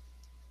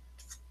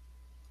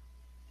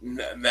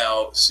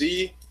 Now,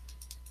 see,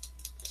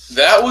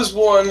 that was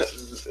one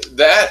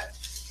that...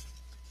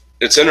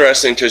 It's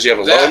interesting because you have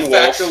a lone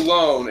wolf.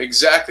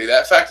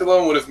 That fact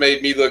alone would have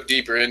made me look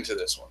deeper into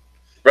this one.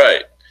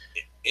 Right.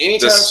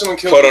 Anytime someone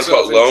kills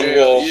quote-unquote himself lone in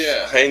jail,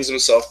 wolf hangs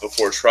himself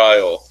before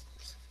trial.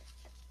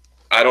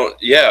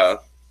 Yeah.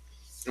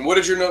 And what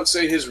did your note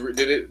say?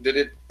 Did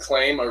it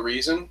claim a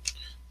reason?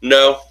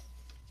 No.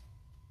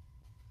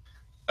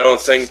 I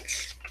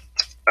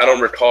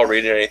don't recall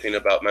reading anything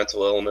about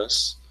mental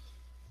illness.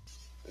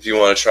 If you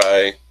want to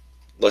try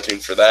looking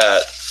for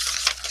that.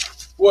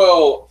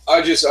 Well,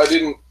 I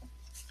didn't.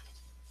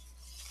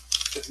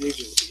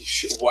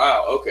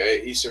 Wow.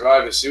 Okay, he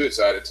survived a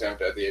suicide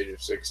attempt at the age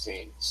of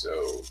 16.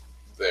 So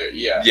there,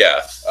 yeah.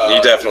 Yeah,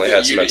 he definitely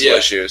had some mental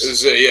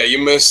issues. You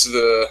missed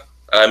the.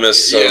 I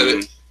missed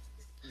some.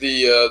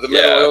 Yeah, the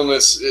mental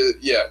illness.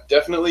 Yeah,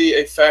 definitely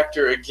a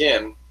factor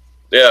again.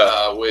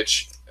 Yeah.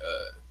 Which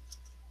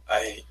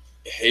I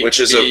hate. Which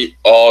to is be,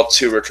 a all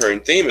too recurring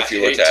theme if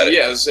you look at it.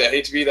 Yeah, I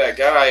hate to be that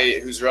guy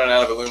who's running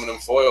out of aluminum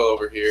foil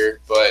over here,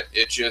 but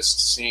it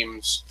just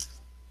seems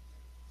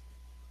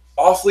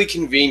awfully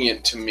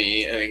convenient to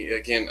me. And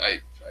again,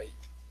 I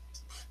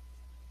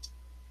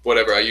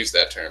whatever, I used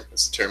that term.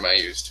 That's the term I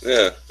used.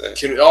 Yeah.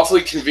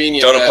 Awfully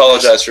convenient. Don't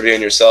apologize for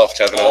being yourself,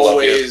 Kevin. I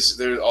love you.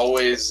 There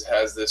always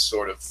has this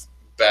sort of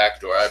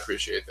backdoor. I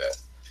appreciate that.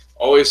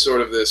 Always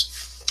sort of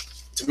this.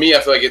 To me, I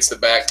feel like it's the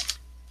back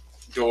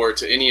door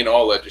to any and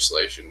all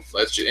legislation.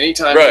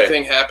 Anytime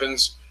anything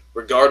happens,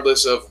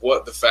 regardless of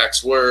what the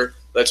facts were,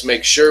 let's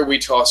make sure we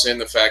toss in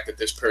the fact that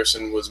this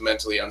person was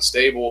mentally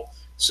unstable,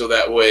 so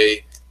that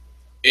way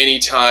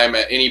anytime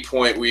at any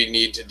point we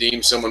need to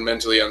deem someone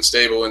mentally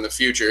unstable in the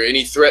future,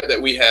 any threat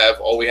that we have,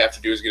 all we have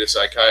to do is get a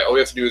psychiatrist. All we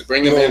have to do is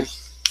bring them in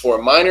for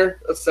a minor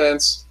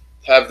offense,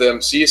 have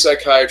them see a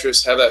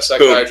psychiatrist, have that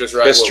psychiatrist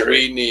write what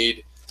we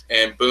need,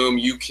 and boom,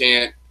 you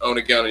can't own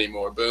a gun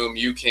anymore. Boom,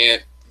 you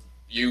can't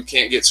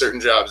get certain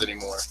jobs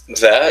anymore.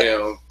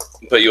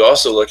 But you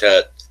also look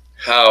at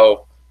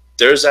how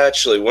there's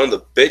actually one of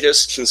the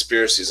biggest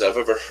conspiracies I've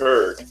ever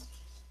heard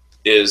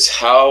is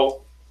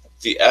how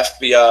the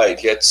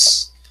FBI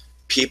gets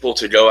people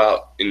to go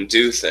out and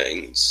do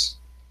things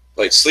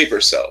like sleeper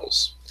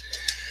cells.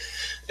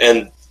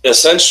 And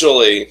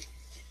essentially,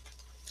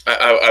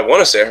 I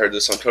want to say I heard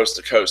this on Coast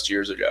to Coast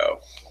years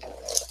ago.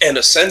 And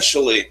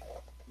essentially,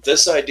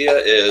 this idea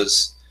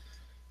is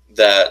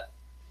that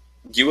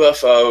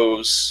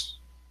UFOs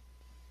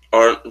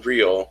aren't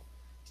real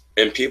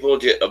and people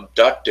get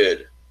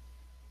abducted,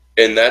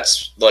 and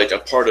that's like a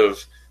part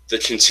of the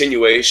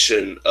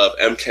continuation of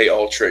MK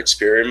Ultra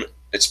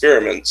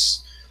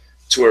experiments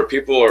to where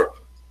people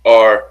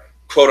are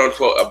quote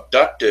unquote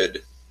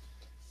abducted,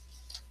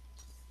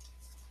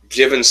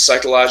 given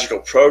psychological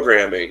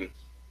programming,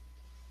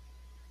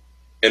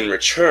 and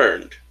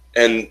returned,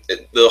 and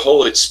the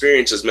whole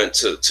experience is meant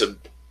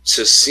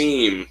to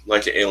seem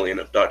like an alien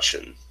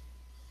abduction.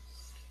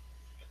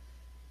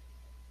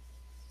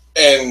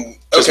 And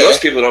because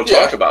most people don't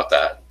talk about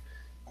that.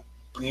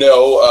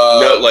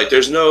 No, like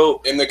there's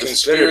no in the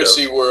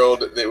conspiracy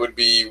world. It would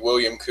be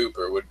William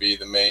Cooper would be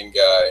the main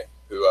guy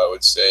who I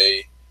would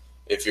say,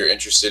 if you're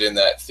interested in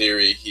that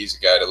theory, he's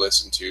a guy to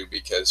listen to,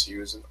 because he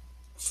was a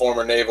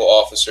former naval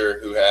officer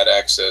who had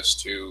access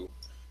to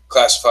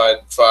classified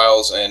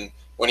files, and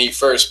when he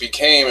first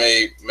became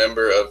a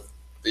member of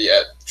the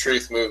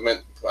Truth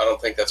movement, I don't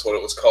think that's what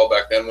it was called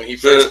back then. When he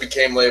first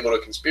became labeled a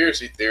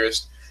conspiracy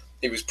theorist,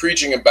 he was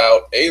preaching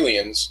about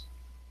aliens,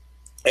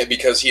 and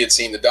because he had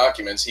seen the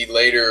documents, he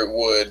later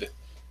would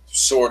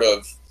somewhat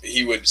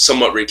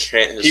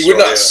recant his story. He would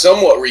not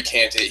somewhat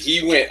recant it.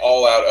 He went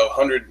all out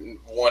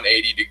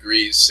 180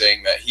 degrees,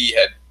 saying that he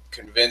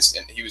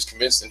was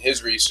convinced in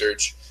his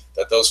research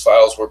that those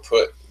files were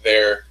put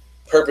there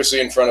purposely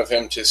in front of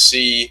him to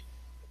see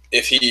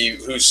if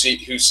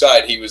whose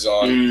side he was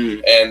on,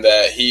 and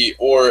that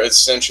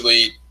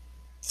essentially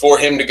for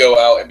him to go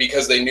out,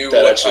 because they knew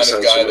what kind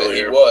of guy that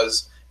he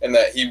was, and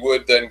that he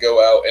would then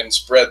go out and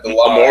spread the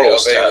lie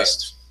of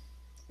aliens.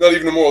 Not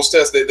even a morals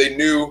test. They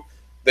knew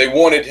they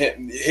wanted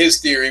him. His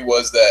theory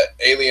was that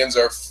aliens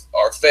are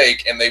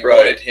fake, and they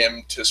wanted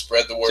him to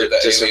spread the word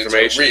that aliens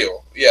are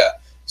real. Yeah,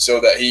 so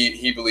that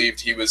he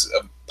believed he was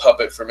a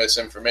puppet for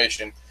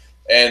misinformation.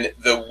 And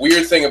the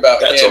weird thing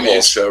about him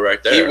is show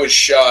right there. He was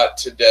shot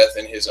to death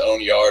in his own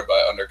yard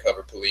by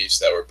undercover police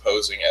that were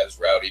posing as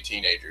rowdy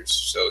teenagers.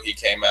 So he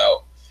came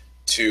out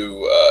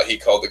he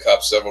called the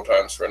cops several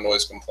times for a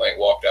noise complaint,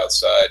 walked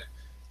outside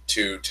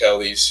to tell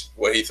these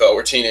what he thought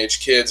were teenage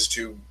kids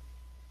to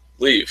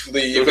leave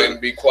and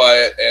be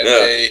quiet, and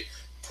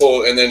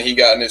and then he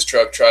got in his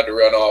truck, tried to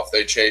run off.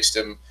 They chased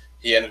him.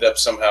 He ended up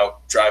somehow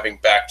driving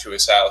back to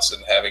his house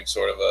and having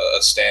sort of a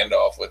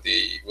standoff with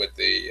the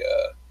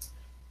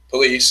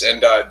police, and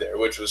died there,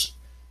 which was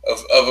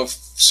of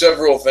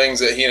several things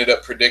that he ended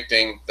up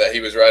predicting that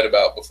he was right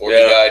about before he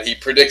died. He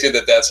predicted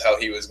that that's how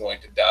he was going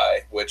to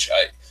die, which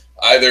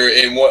either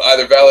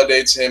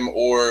validates him,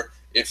 or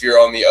if you're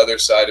on the other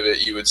side of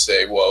it, you would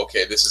say, well,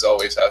 okay, this is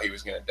always how he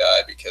was going to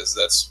die, because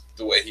that's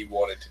the way he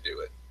wanted to do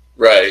it.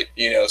 Right.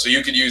 So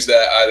you could use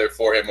that either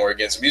for him or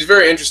against him. He's a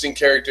very interesting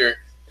character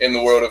in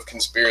the world of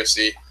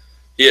conspiracy.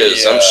 He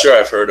is. I'm sure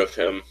I've heard of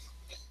him.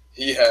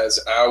 He has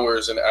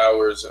hours and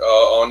hours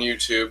on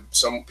YouTube.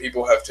 Some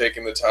people have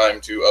taken the time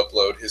to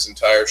upload his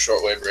entire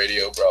shortwave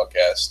radio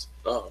broadcast.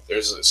 Oh.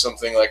 There's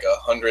something like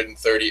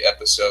 130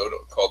 episode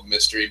called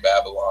Mystery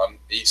Babylon.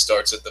 He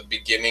starts at the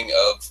beginning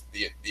of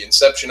the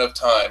inception of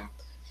time.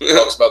 He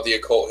talks about the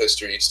occult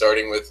history,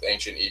 starting with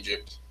ancient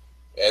Egypt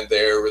and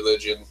their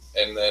religion,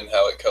 and then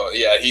how it comes.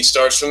 Yeah, he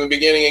starts from the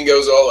beginning and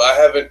goes all. I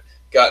haven't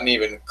gotten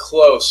even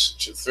close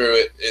through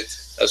it.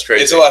 That's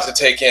crazy. It's a lot to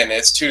take in.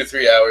 It's 2 to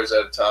 3 hours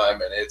at a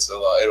time, and it's a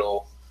lot.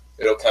 It'll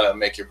kind of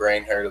make your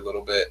brain hurt a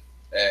little bit.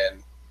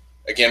 And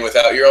again,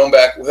 without your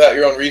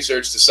own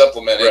research to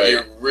supplement it,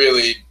 you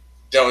really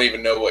don't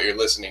even know what you're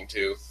listening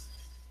to.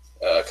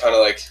 Kind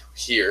of like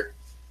here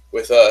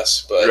with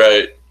us,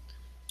 but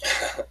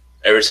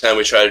every time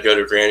we try to go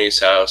to Granny's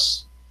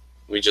house,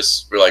 we're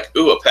like,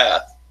 ooh, a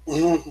path.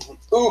 Ooh,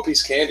 a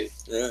piece of candy.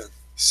 Yeah.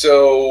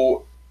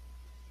 So.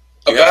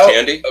 You have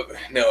candy?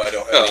 No, I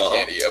don't have any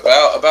candy.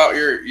 About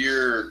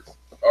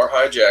our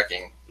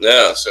hijacking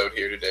episode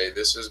here today.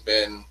 This has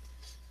been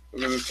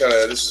this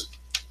is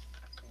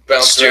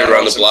bounced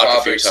around the block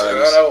a few times,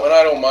 and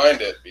I don't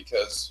mind it,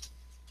 because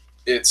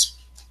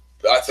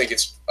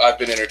I've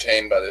been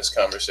entertained by this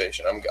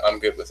conversation. I'm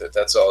good with it.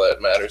 That's all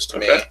that matters to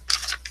me.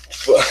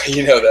 But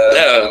you know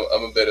that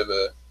I'm a bit of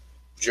a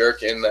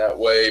jerk in that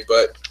way.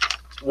 But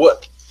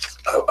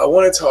I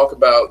want to talk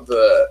about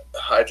the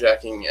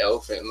hijacking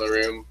elephant in the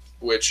room,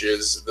 which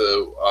is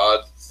the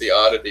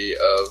oddity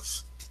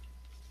of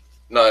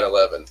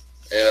 9/11.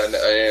 And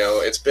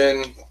it's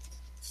been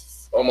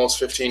almost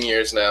 15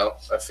 years now.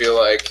 I feel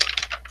like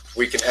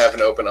we can have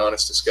an open,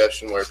 honest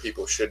discussion where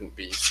people shouldn't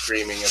be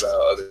screaming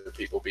about other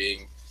people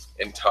being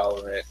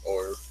intolerant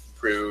or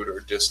rude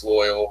or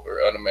disloyal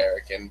or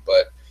un-American.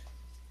 But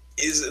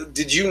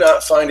did you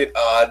not find it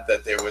odd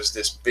that there was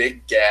this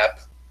big gap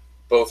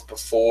both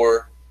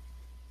before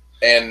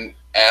and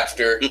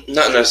after?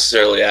 Not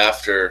necessarily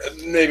after.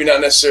 Maybe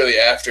not necessarily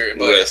after,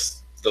 but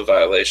with the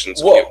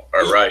violations of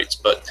our rights,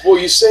 but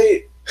you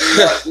say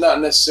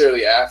not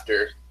necessarily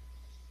after.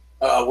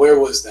 Where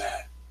was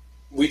that?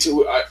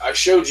 I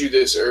showed you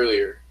this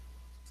earlier,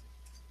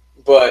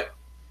 but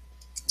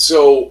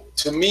so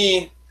to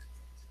me,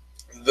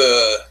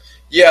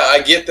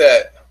 I get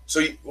that.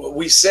 So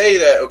we say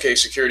that, okay,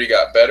 security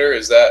got better.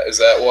 Is that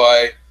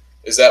why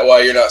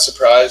you're not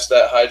surprised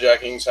that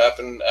hijackings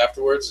happen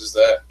afterwards? Is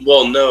that?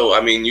 Well, no.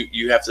 I mean,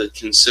 you have to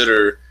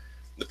consider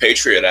the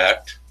Patriot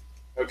Act.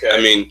 Okay. I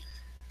mean,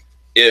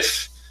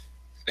 if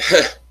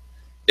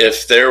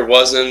there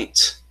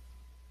wasn't,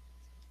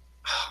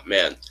 oh,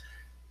 man,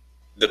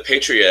 the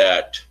Patriot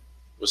Act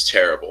was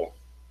terrible.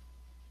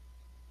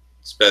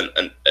 It's been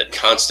a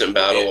constant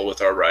battle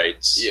with our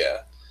rights.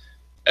 Yeah.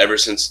 Ever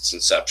since its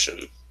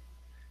inception.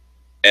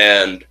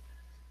 And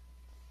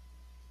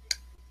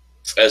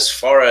as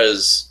far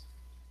as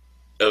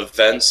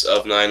events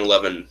of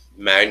 9/11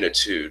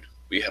 magnitude,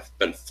 we have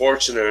been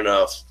fortunate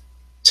enough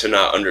to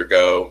not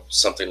undergo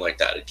something like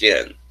that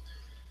again.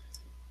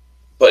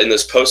 But in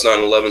this post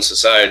 9/11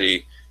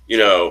 society,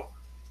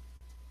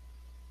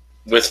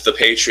 with the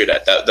Patriot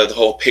Act, the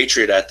whole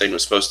Patriot Act thing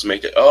was supposed to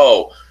make it,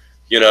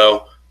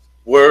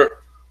 we're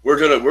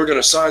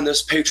gonna sign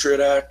this Patriot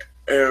Act,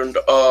 and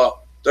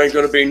there ain't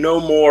gonna be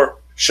no more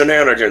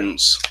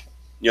shenanigans.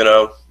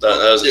 That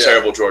was a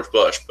terrible George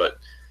Bush, but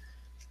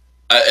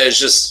it's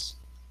just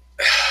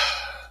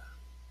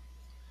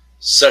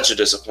such a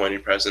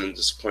disappointing president,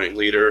 disappointing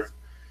leader.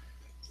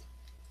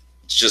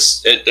 It's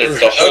just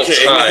the whole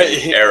time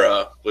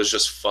era was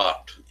just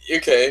fucked.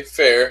 Okay,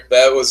 fair.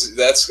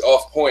 That's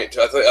off point.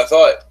 I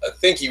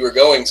think you were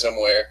going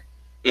somewhere,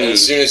 and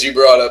as soon as you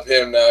brought up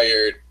him, now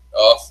you're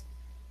off.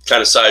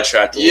 Kind of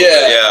sidetracked a little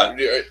bit.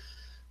 Yeah.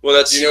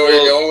 Well, do you know where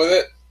you're going with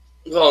it?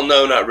 Well,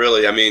 no, not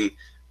really. I mean,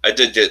 I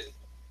did get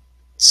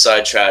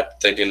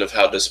sidetracked thinking of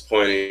how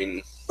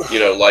disappointing,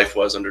 life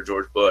was under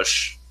George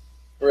Bush.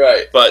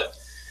 Right. But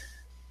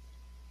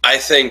I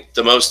think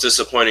the most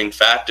disappointing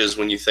fact is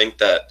when you think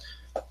that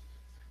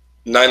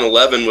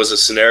 9/11 was a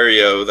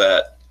scenario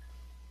that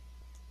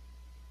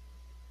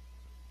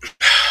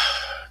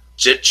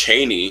Dick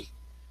Cheney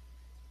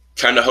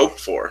kind of hoped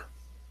for.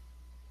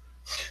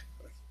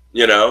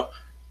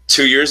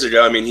 2 years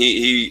ago, I mean,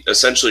 he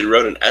essentially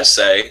wrote an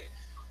essay,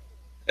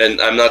 and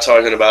I'm not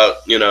talking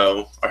about,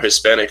 our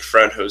Hispanic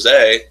friend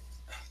Jose.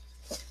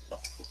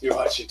 You're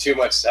watching too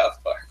much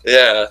South Park.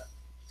 Yeah.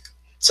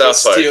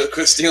 South Park.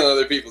 Quit stealing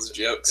other people's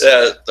jokes.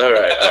 Yeah, all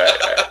right.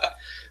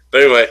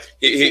 But anyway,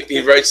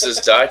 he writes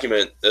this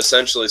document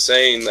essentially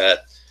saying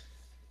that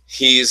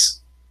he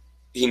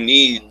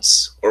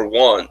needs or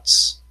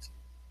wants,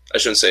 I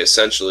shouldn't say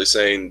essentially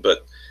saying,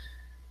 but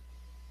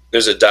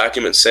there's a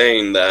document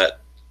saying that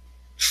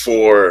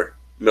for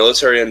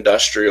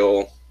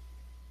military-industrial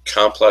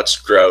complex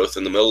growth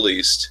in the Middle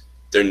East,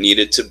 there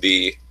needed to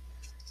be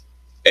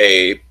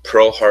a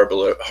Pearl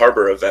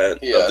Harbor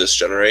event of this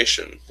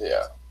generation.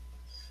 Yeah.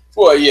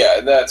 Well,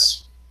 yeah,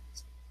 that's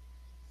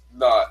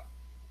not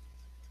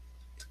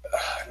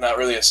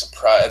really a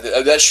surprise.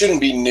 That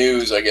shouldn't be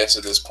news, I guess,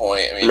 at this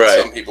point. I mean,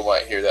 some people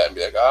might hear that and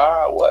be like,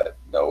 what?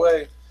 No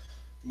way.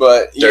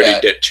 But Dirty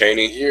Dick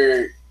Cheney.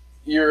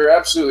 You're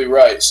absolutely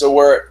right. So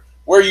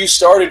where you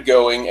started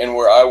going and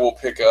where I will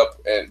pick up,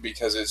 and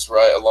because it's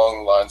right along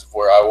the lines of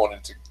where I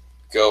wanted to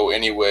go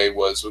anyway,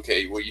 was,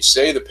 okay, well, you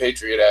say the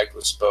Patriot Act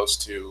was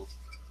supposed to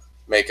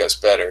make us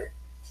better.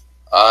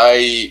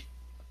 What?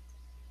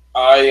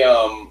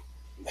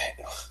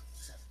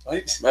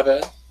 My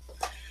bad.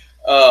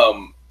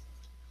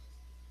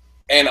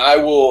 And I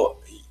will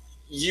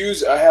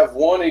I have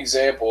one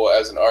example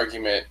as an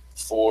argument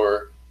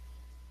for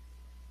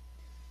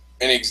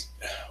I'm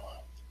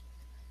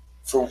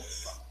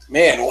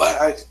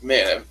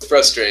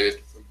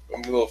frustrated.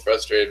 I'm a little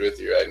frustrated with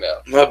you right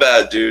now. My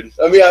bad, dude.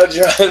 I mean, I'm in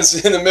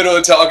the middle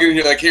of talking, and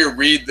you're like, here,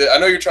 read I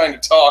know you're trying to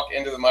talk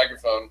into the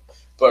microphone,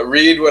 but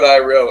read what I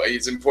wrote.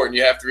 It's important.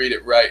 You have to read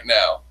it right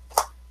now.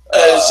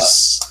 That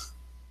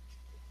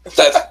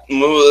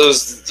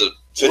was the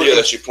video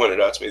that you pointed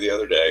out to me the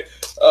other day.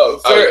 Oh,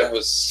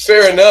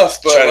 fair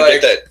enough, but trying to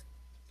get that.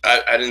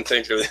 I didn't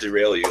think it would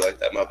derail you like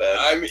that. My bad.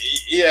 I mean,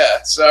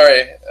 yeah,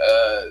 sorry.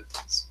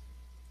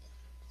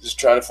 Just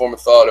trying to form a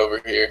thought over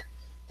here.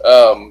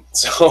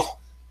 So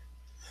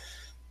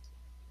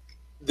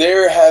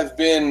there have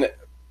been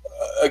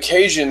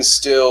occasions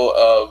still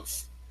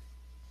of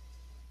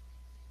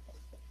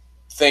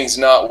things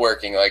not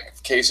working, like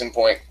case in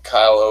point,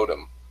 Kyle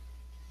Odom.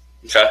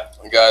 Okay.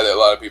 A guy that a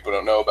lot of people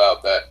don't know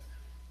about that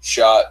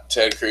shot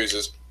Ted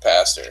Cruz's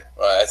pastor.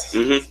 Well,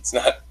 it's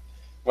not.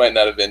 Might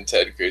not have been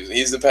Ted Cruz.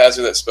 He's the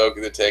pastor that spoke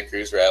at the Ted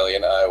Cruz rally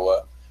in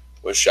Iowa.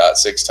 Was shot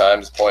 6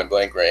 times, point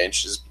blank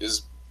range.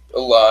 Is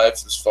alive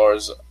as far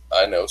as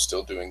I know,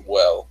 still doing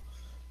well.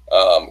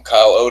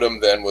 Kyle Odom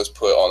then was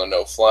put on a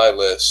no-fly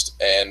list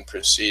and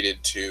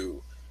proceeded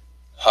to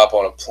hop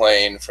on a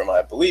plane from,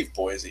 I believe,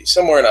 Boise,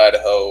 somewhere in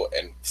Idaho,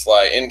 and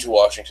fly into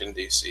Washington,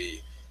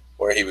 D.C.,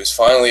 where he was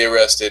finally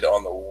arrested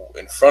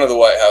in front of the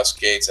White House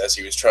gates as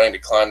he was trying to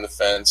climb the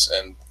fence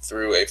and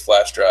threw a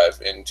flash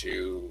drive and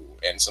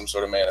some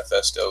sort of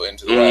manifesto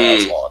into the White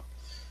House lawn.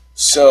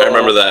 So I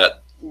remember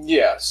that.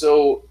 Yeah.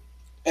 So,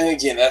 and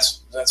again,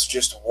 that's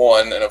just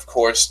one. And of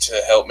course,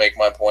 to help make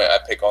my point, I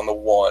pick on the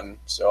one.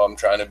 So I'm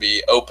trying to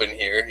be open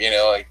here.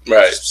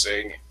 Just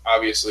saying.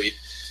 Obviously,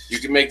 you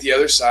can make the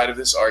other side of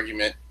this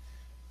argument,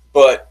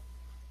 but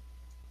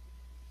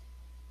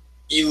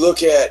you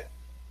look at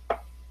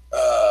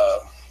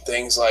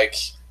things like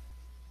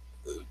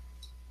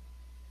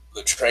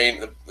the train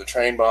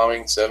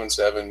bombing,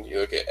 7/7. You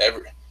look at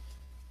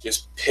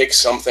just pick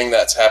something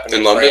that's happened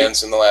in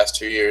France in the last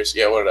 2 years.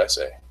 Yeah, what did I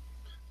say?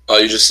 Oh,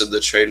 you just said the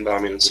train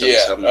bombing in 7/7.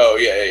 Yeah. Oh,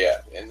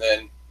 yeah. And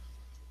then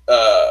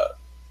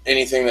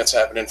anything that's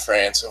happened in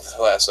France over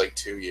the last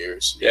 2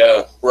 years.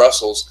 Yeah.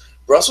 Brussels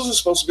is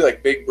supposed to be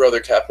like Big Brother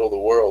capital of the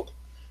world.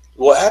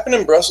 What happened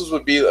in Brussels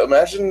would be,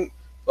 imagine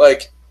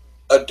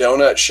a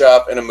donut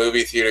shop and a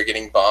movie theater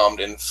getting bombed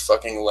in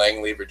fucking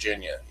Langley,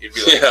 Virginia. You'd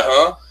be like,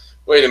 huh?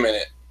 Wait a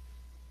minute.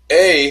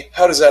 A,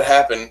 how does that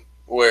happen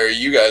where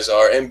you guys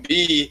are? And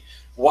B,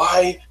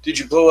 why did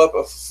you blow up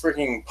a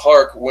freaking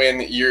park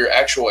when your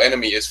actual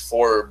enemy is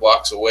 4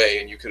 blocks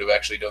away and you could have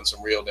actually done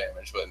some real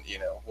damage? But,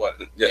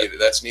 what? Yeah.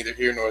 That's neither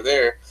here nor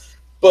there.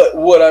 But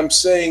what I'm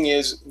saying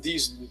is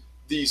these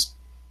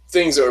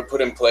things that were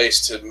put in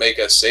place to make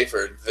us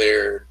safer,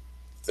 they're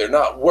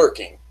not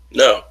working.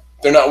 No.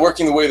 They're not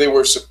working the way they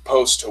were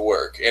supposed to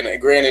work. And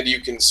granted,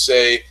 you can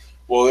say,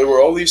 well, there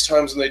were all these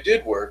times when they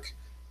did work,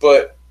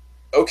 but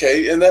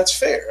okay, and that's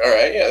fair. All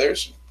right, yeah,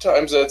 there's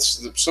times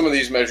some of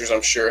these measures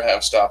I'm sure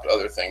have stopped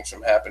other things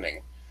from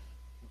happening.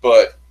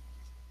 But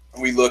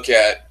we look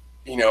at,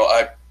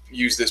 I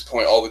use this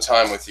point all the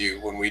time with you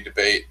when we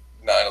debate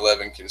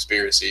 9/11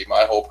 conspiracy.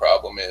 My whole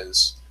problem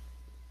is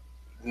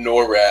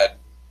NORAD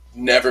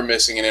never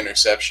missing an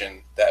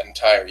interception that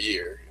entire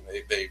year.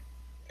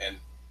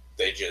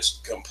 They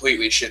just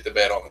completely shit the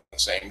bed on the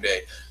same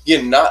day.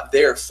 Again, not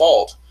their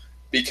fault,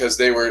 because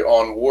they were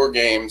on war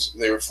games.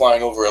 They were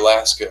flying over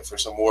Alaska for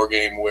some war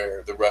game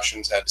where the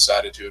Russians had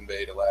decided to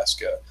invade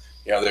Alaska.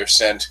 They're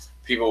sent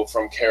people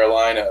from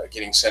Carolina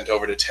getting sent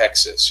over to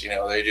Texas.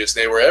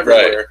 They were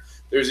everywhere. Right.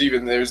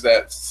 There's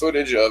that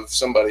footage of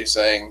somebody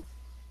saying,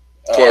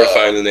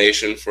 fortifying the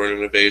nation for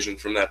an invasion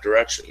from that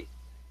direction.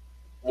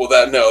 Well,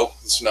 no,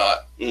 it's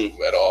not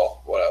at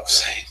all what I was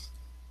saying.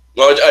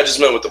 Well, I just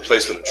meant with the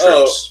placement of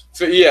troops.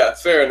 Yeah,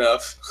 fair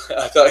enough.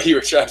 I thought you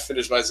were trying to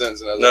finish my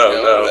sentence, and I was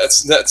no,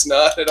 that's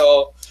not at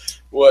all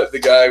what the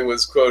guy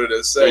was quoted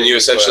as saying. I mean, you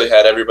essentially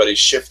had everybody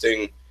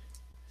shifting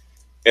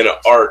in an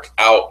arc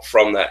out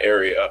from that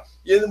area.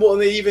 Yeah, well,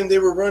 they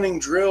were running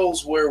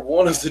drills where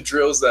one of the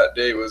drills that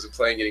day was a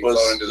plane getting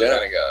flown into the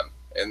Pentagon,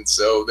 and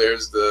so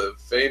there's the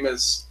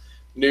famous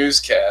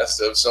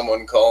newscast of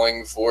someone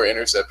calling for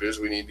interceptors.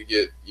 We need to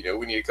get,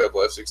 we need a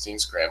couple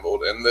F-16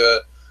 scrambled, and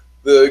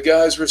the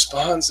guy's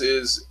response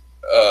is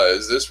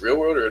this real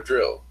world or a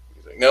drill?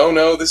 He's like,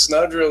 no, this is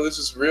not a drill. This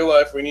is real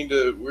life. We need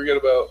to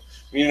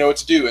know what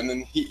to do. And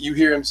then you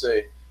hear him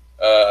say,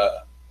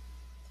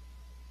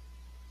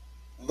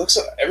 looks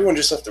like everyone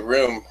just left the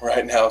room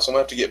right now, so I'm going to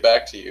have to get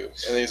back to you.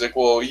 And then he's like,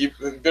 well, you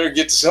better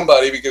get to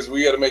somebody because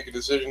we got to make a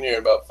decision here in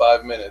about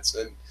 5 minutes.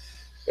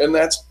 And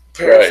that's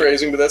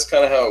paraphrasing, right. But that's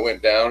kind of how it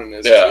went down. And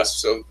it's just,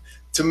 so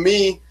to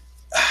me,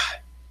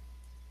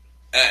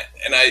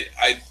 and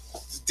I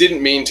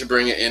didn't mean to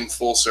bring it in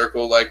full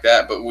circle like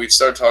that, but we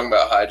started talking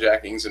about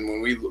hijackings, and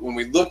when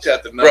we looked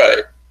at the number,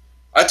 right.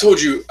 I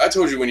told you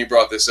when you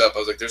brought this up, I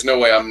was like, there's no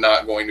way I'm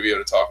not going to be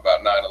able to talk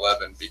about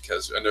 9/11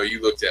 because I know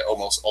you looked at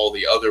almost all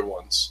the other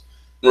ones,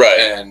 right?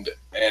 And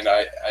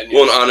I knew.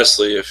 Well, and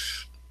honestly,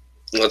 if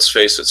let's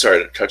face it,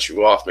 sorry to cut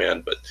you off,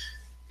 man, but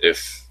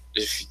if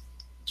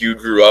you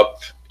grew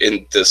up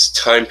in this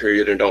time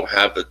period and don't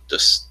have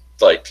this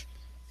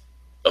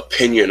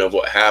opinion of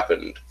what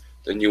happened,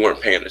 then you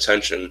weren't paying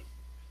attention,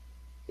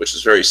 which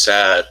is very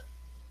sad.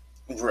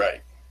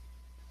 Right.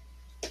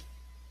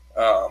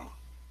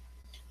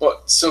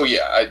 But so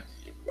yeah,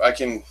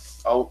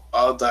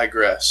 I'll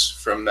digress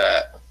from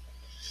that.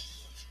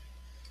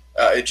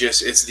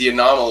 It's the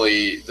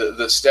anomaly.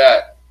 The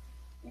stat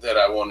that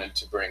I wanted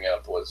to bring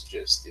up was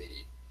just the.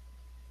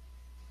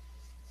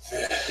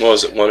 What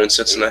was it? 1 in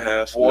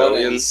 6.5 million. 1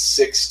 in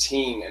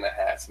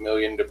 16.5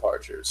 million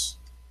departures,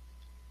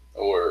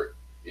 or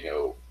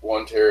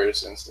one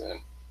terrorist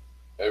incident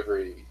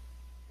every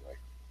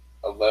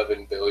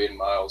 11 billion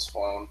miles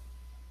flown.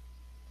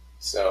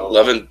 So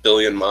 11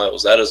 billion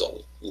miles. That is a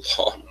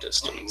long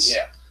distance.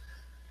 Yeah.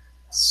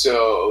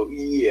 So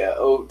yeah,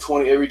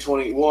 20 every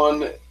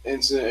 21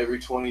 incident every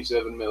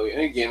 27 million.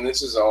 And again,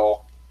 this is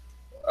all.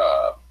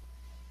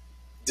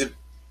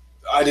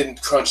 I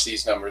didn't crunch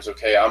these numbers.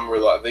 Okay,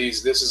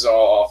 This is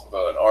all off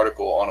of an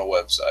article on a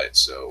website.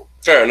 So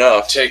fair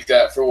enough. Take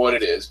that for what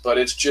it is. But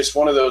it's just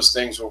one of those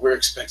things where we're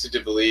expected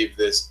to believe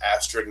this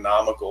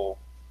astronomical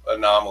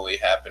anomaly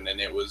happened, and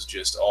it was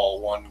just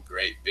all one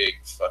great big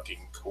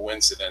fucking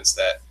coincidence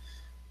that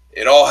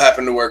it all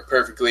happened to work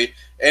perfectly.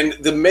 And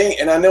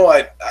I know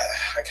I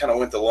kind of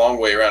went the long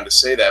way around to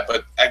say that,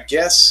 but I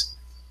guess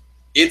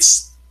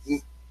it's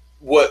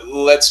what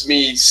lets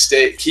me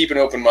keep an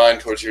open mind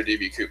towards your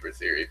DB Cooper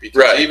theory.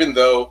 Because even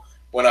though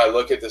when I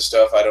look at this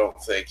stuff, I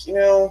don't think,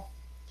 I'm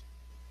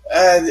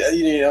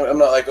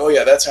not like, oh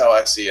yeah, that's how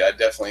I see it. I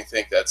definitely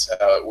think that's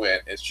how it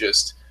went. It's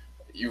just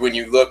when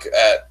you look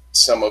at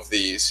some of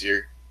these,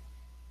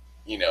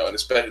 and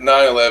especially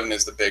 9/11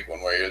 is the big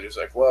one where you're just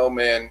like, well,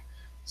 man,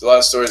 there's a lot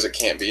of stories that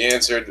can't be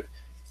answered.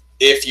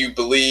 If you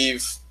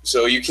believe,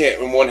 so you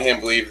can't on one hand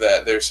believe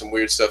that there's some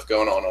weird stuff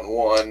going on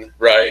one,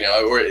 right?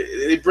 Or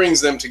it brings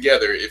them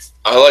together. If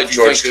I like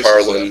George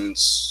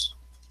Carlin's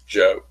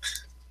joke,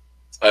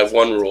 I have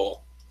one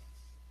rule: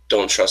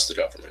 don't trust the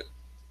government.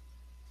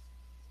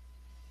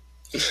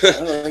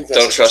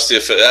 Don't trust the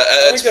official.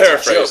 That's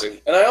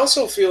paraphrasing. And I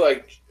also feel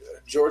like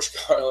George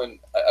Carlin,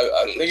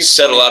 I think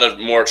said a lot of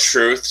more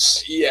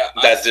truths. Yeah,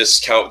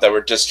 that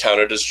were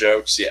discounted as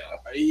jokes. Yeah.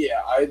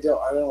 Yeah, I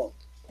don't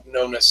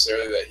know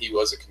necessarily that he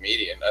was a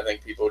comedian. I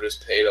think people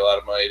just paid a lot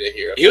of money to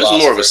hear him. He was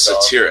more of a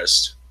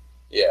satirist.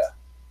 Yeah.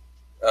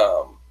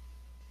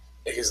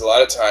 Because a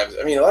lot of times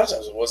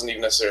it wasn't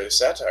even necessarily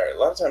satire. A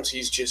lot of times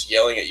he's just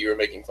yelling at you or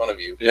making fun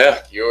of you. Yeah.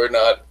 Like, you're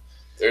not.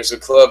 There's a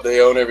club.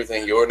 They own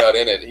everything. You're not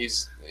in it.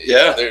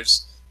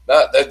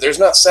 There's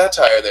not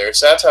satire there.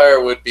 Satire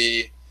would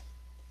be.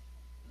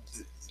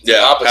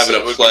 Having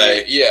a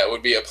play. It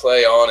would be a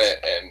play on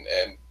it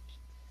and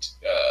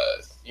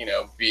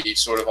be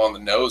sort of on the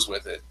nose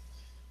with it.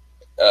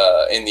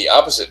 In the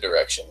opposite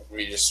direction,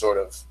 be just sort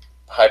of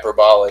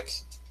hyperbolic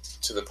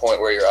to the point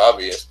where you're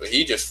obvious, but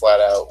he just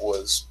flat out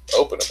was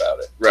open about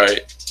it.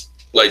 Right.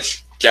 Like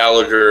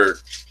Gallagher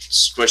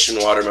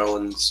squishing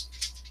watermelons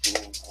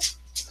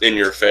in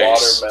your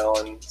face.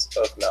 Watermelons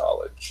of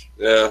knowledge.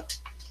 Yeah.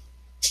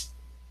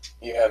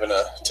 You having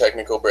a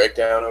technical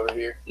breakdown over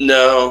here?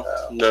 No.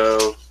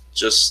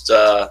 Just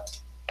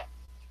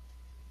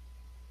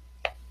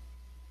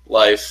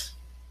life.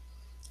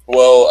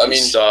 Well, I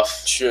mean,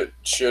 stuff. Should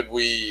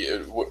we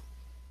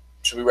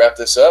wrap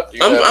this up? Do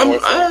you have more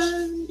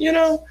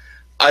things?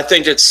 I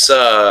think it's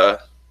a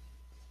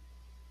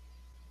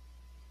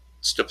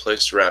good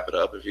place to wrap it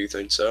up if you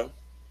think so.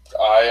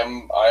 I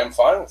am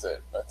fine with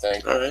it. I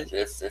think all right.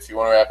 If you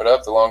want to wrap it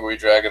up, the longer we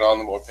drag it on,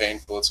 the more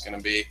painful it's going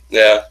to be.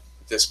 Yeah.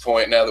 At this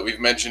point, now that we've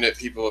mentioned it,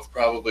 people have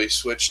probably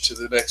switched to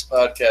the next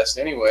podcast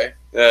anyway.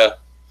 Yeah.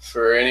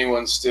 For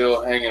anyone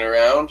still hanging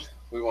around,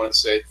 we want to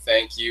say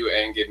thank you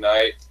and good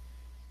night.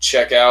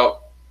 Check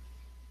out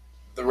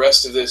the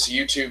rest of this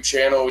YouTube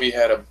channel. We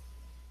had a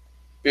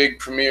big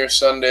premiere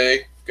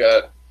Sunday. We've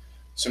got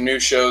some new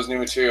shows, new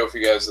material for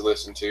you guys to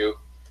listen to.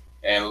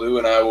 And Lou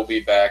and I will be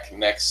back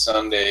next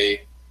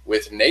Sunday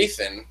with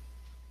Nathan.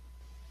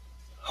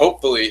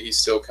 Hopefully he's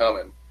still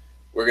coming.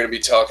 We're going to be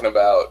talking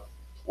about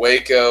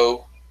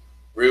Waco,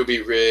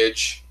 Ruby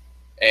Ridge,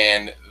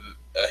 and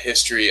a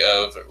history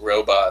of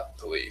robot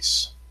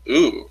police.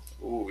 Ooh,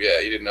 yeah,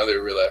 you didn't know they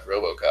were real-life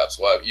RoboCops.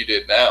 Well, you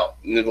did now.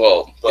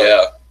 Well, but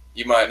yeah.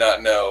 You might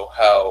not know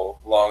how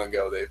long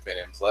ago they've been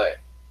in play.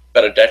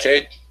 About a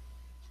decade?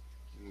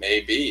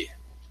 Maybe.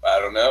 I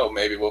don't know.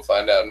 Maybe we'll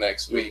find out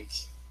next week.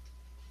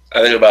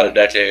 I think about a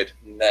decade.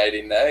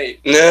 Nighty-night.